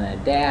 and then a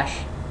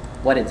dash.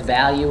 What its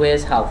value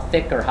is, how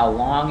thick or how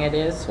long it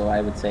is. So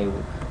I would say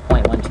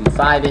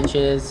 0.125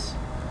 inches.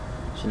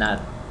 Should not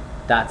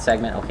dot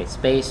segment. Okay,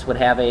 space would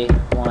have a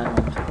 1,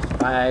 2,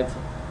 5.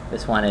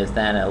 This one is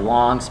then a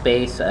long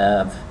space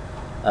of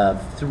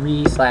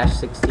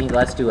 3/16.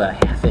 Let's do a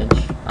 1/2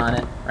 inch on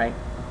it, right?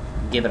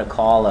 Give it a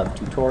call of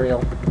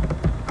tutorial.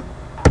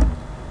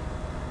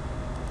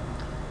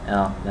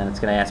 Oh, then it's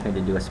going to ask me to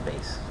do a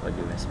space, so I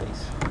do my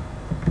space.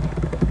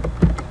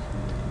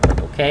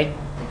 Click OK.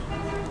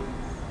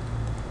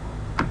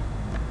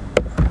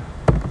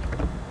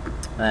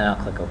 And then I'll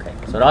click OK.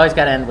 So it always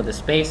got to end with a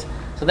space.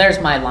 So there's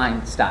my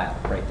line style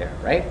right there,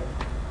 right?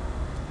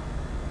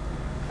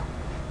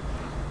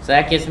 So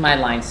that gives my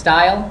line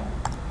style.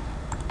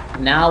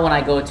 Now when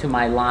I go to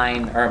my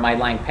line, or my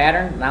line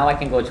pattern, now I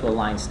can go to a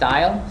line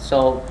style.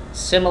 So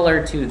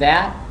similar to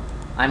that,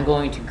 I'm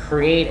going to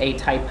create a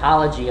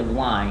typology of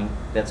line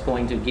that's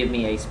going to give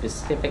me a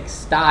specific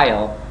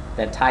style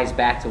that ties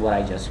back to what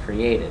I just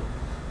created.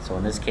 So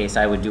in this case,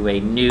 I would do a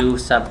new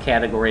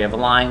subcategory of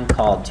line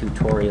called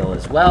tutorial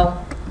as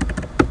well.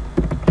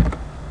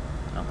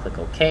 I'll click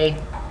OK.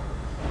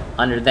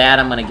 Under that,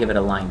 I'm going to give it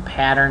a line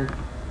pattern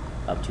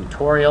of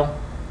tutorial.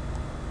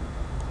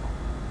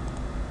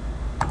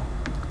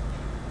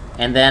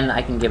 And then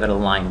I can give it a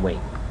line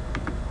weight.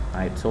 All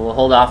right, so we'll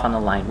hold off on the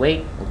line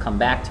weight. We'll come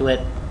back to it.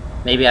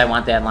 Maybe I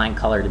want that line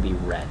color to be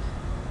red.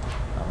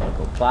 I'll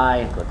click apply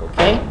and click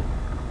OK.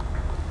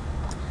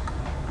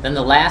 Then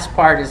the last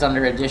part is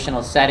under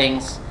additional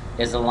settings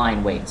is the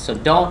line weight. So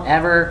don't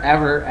ever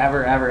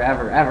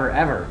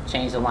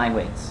change the line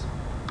weights.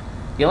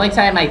 The only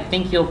time I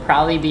think you'll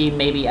probably be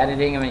maybe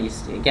editing, I mean,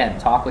 again,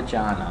 talk with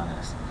John on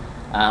this,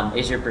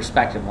 is your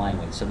perspective line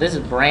weight. So this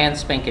is brand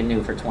spanking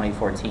new for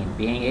 2014.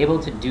 Being able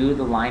to do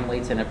the line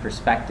weights in a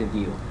perspective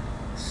view.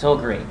 So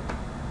great.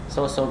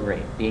 So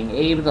great. Being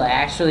able to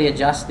actually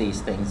adjust these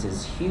things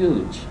is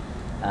huge.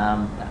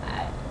 I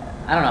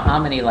don't know how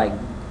many like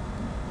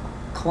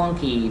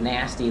clunky,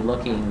 nasty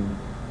looking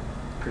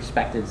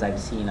perspectives I've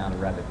seen out of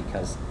Revit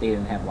because they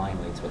didn't have line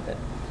weights with it.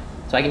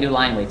 So I can do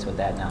line weights with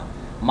that now.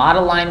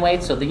 Model line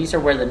weights, so these are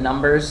where the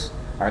numbers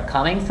are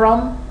coming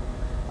from.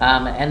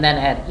 And then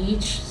at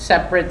each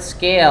separate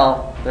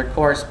scale, they're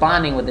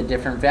corresponding with a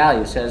different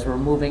value. So as we're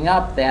moving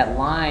up, that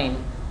line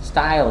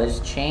style is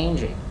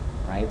changing,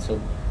 right? So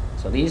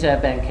these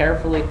have been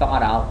carefully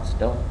thought out, so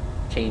don't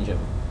change them.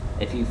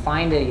 If you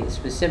find a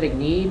specific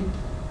need,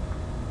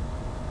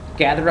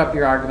 gather up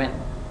your argument,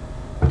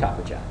 talk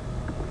with John.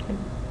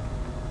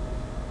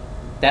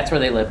 That's where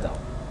they live though.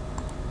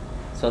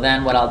 So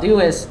then what I'll do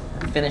is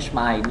finish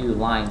my new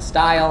line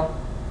style,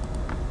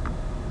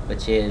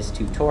 which is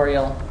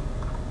tutorial,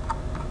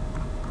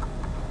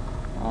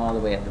 all the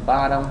way at the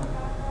bottom.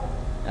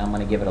 And I'm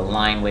going to give it a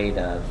line weight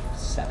of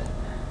 7.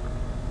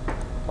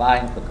 Apply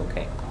and click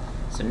OK.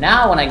 So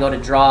now when I go to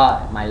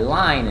draw my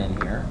line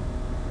in here,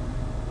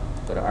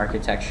 go to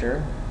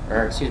architecture,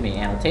 or excuse me,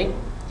 annotate,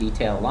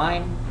 detail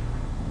line,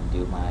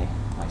 do my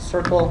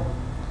circle.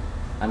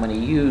 I'm going to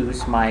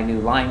use my new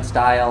line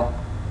style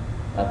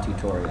of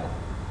tutorial.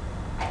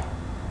 There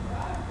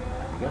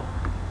we go.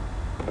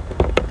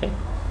 Okay.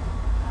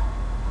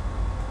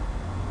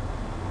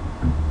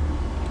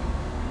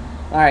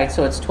 All right,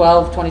 so it's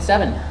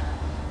 12:27,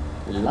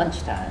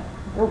 lunchtime.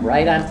 We're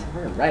right on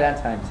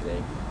time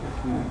today.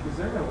 Is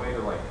there a way to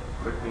like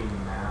quickly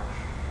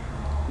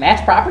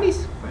Match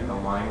properties? like the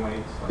line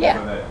weights? Like, Yeah.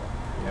 So that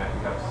you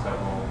have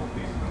several of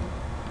these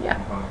Yeah.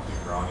 components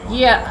you're drawing.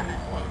 Yeah.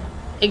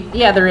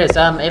 Yeah, there is.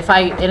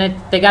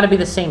 They got to be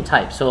the same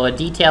type. So a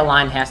detail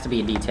line has to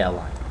be a detail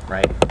line,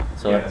 right?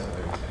 So Yeah, that's what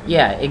I was saying.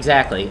 yeah,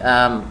 exactly.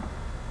 I'm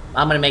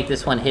going to make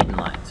this one hidden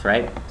lines,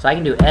 right? So I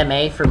can do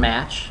MA for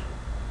match.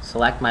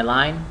 Select my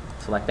line.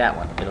 Select that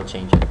one. It'll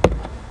change it.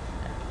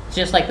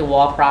 Just like the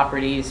wall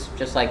properties,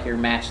 just like your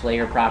match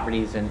layer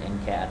properties in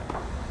CAD.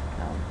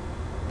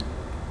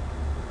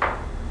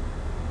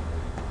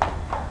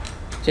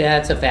 So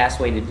that's a fast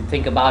way to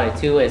think about it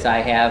too, is I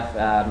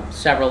have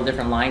several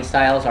different line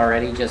styles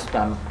already just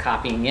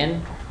copying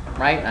in,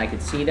 right? And I can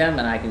see them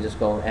and I can just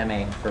go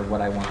MA for what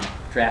I want.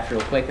 Draft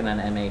real quick and then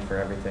MA for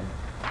everything.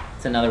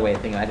 It's another way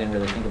of thinking. I didn't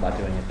really think about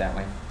doing it that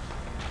way.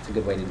 It's a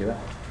good way to do it.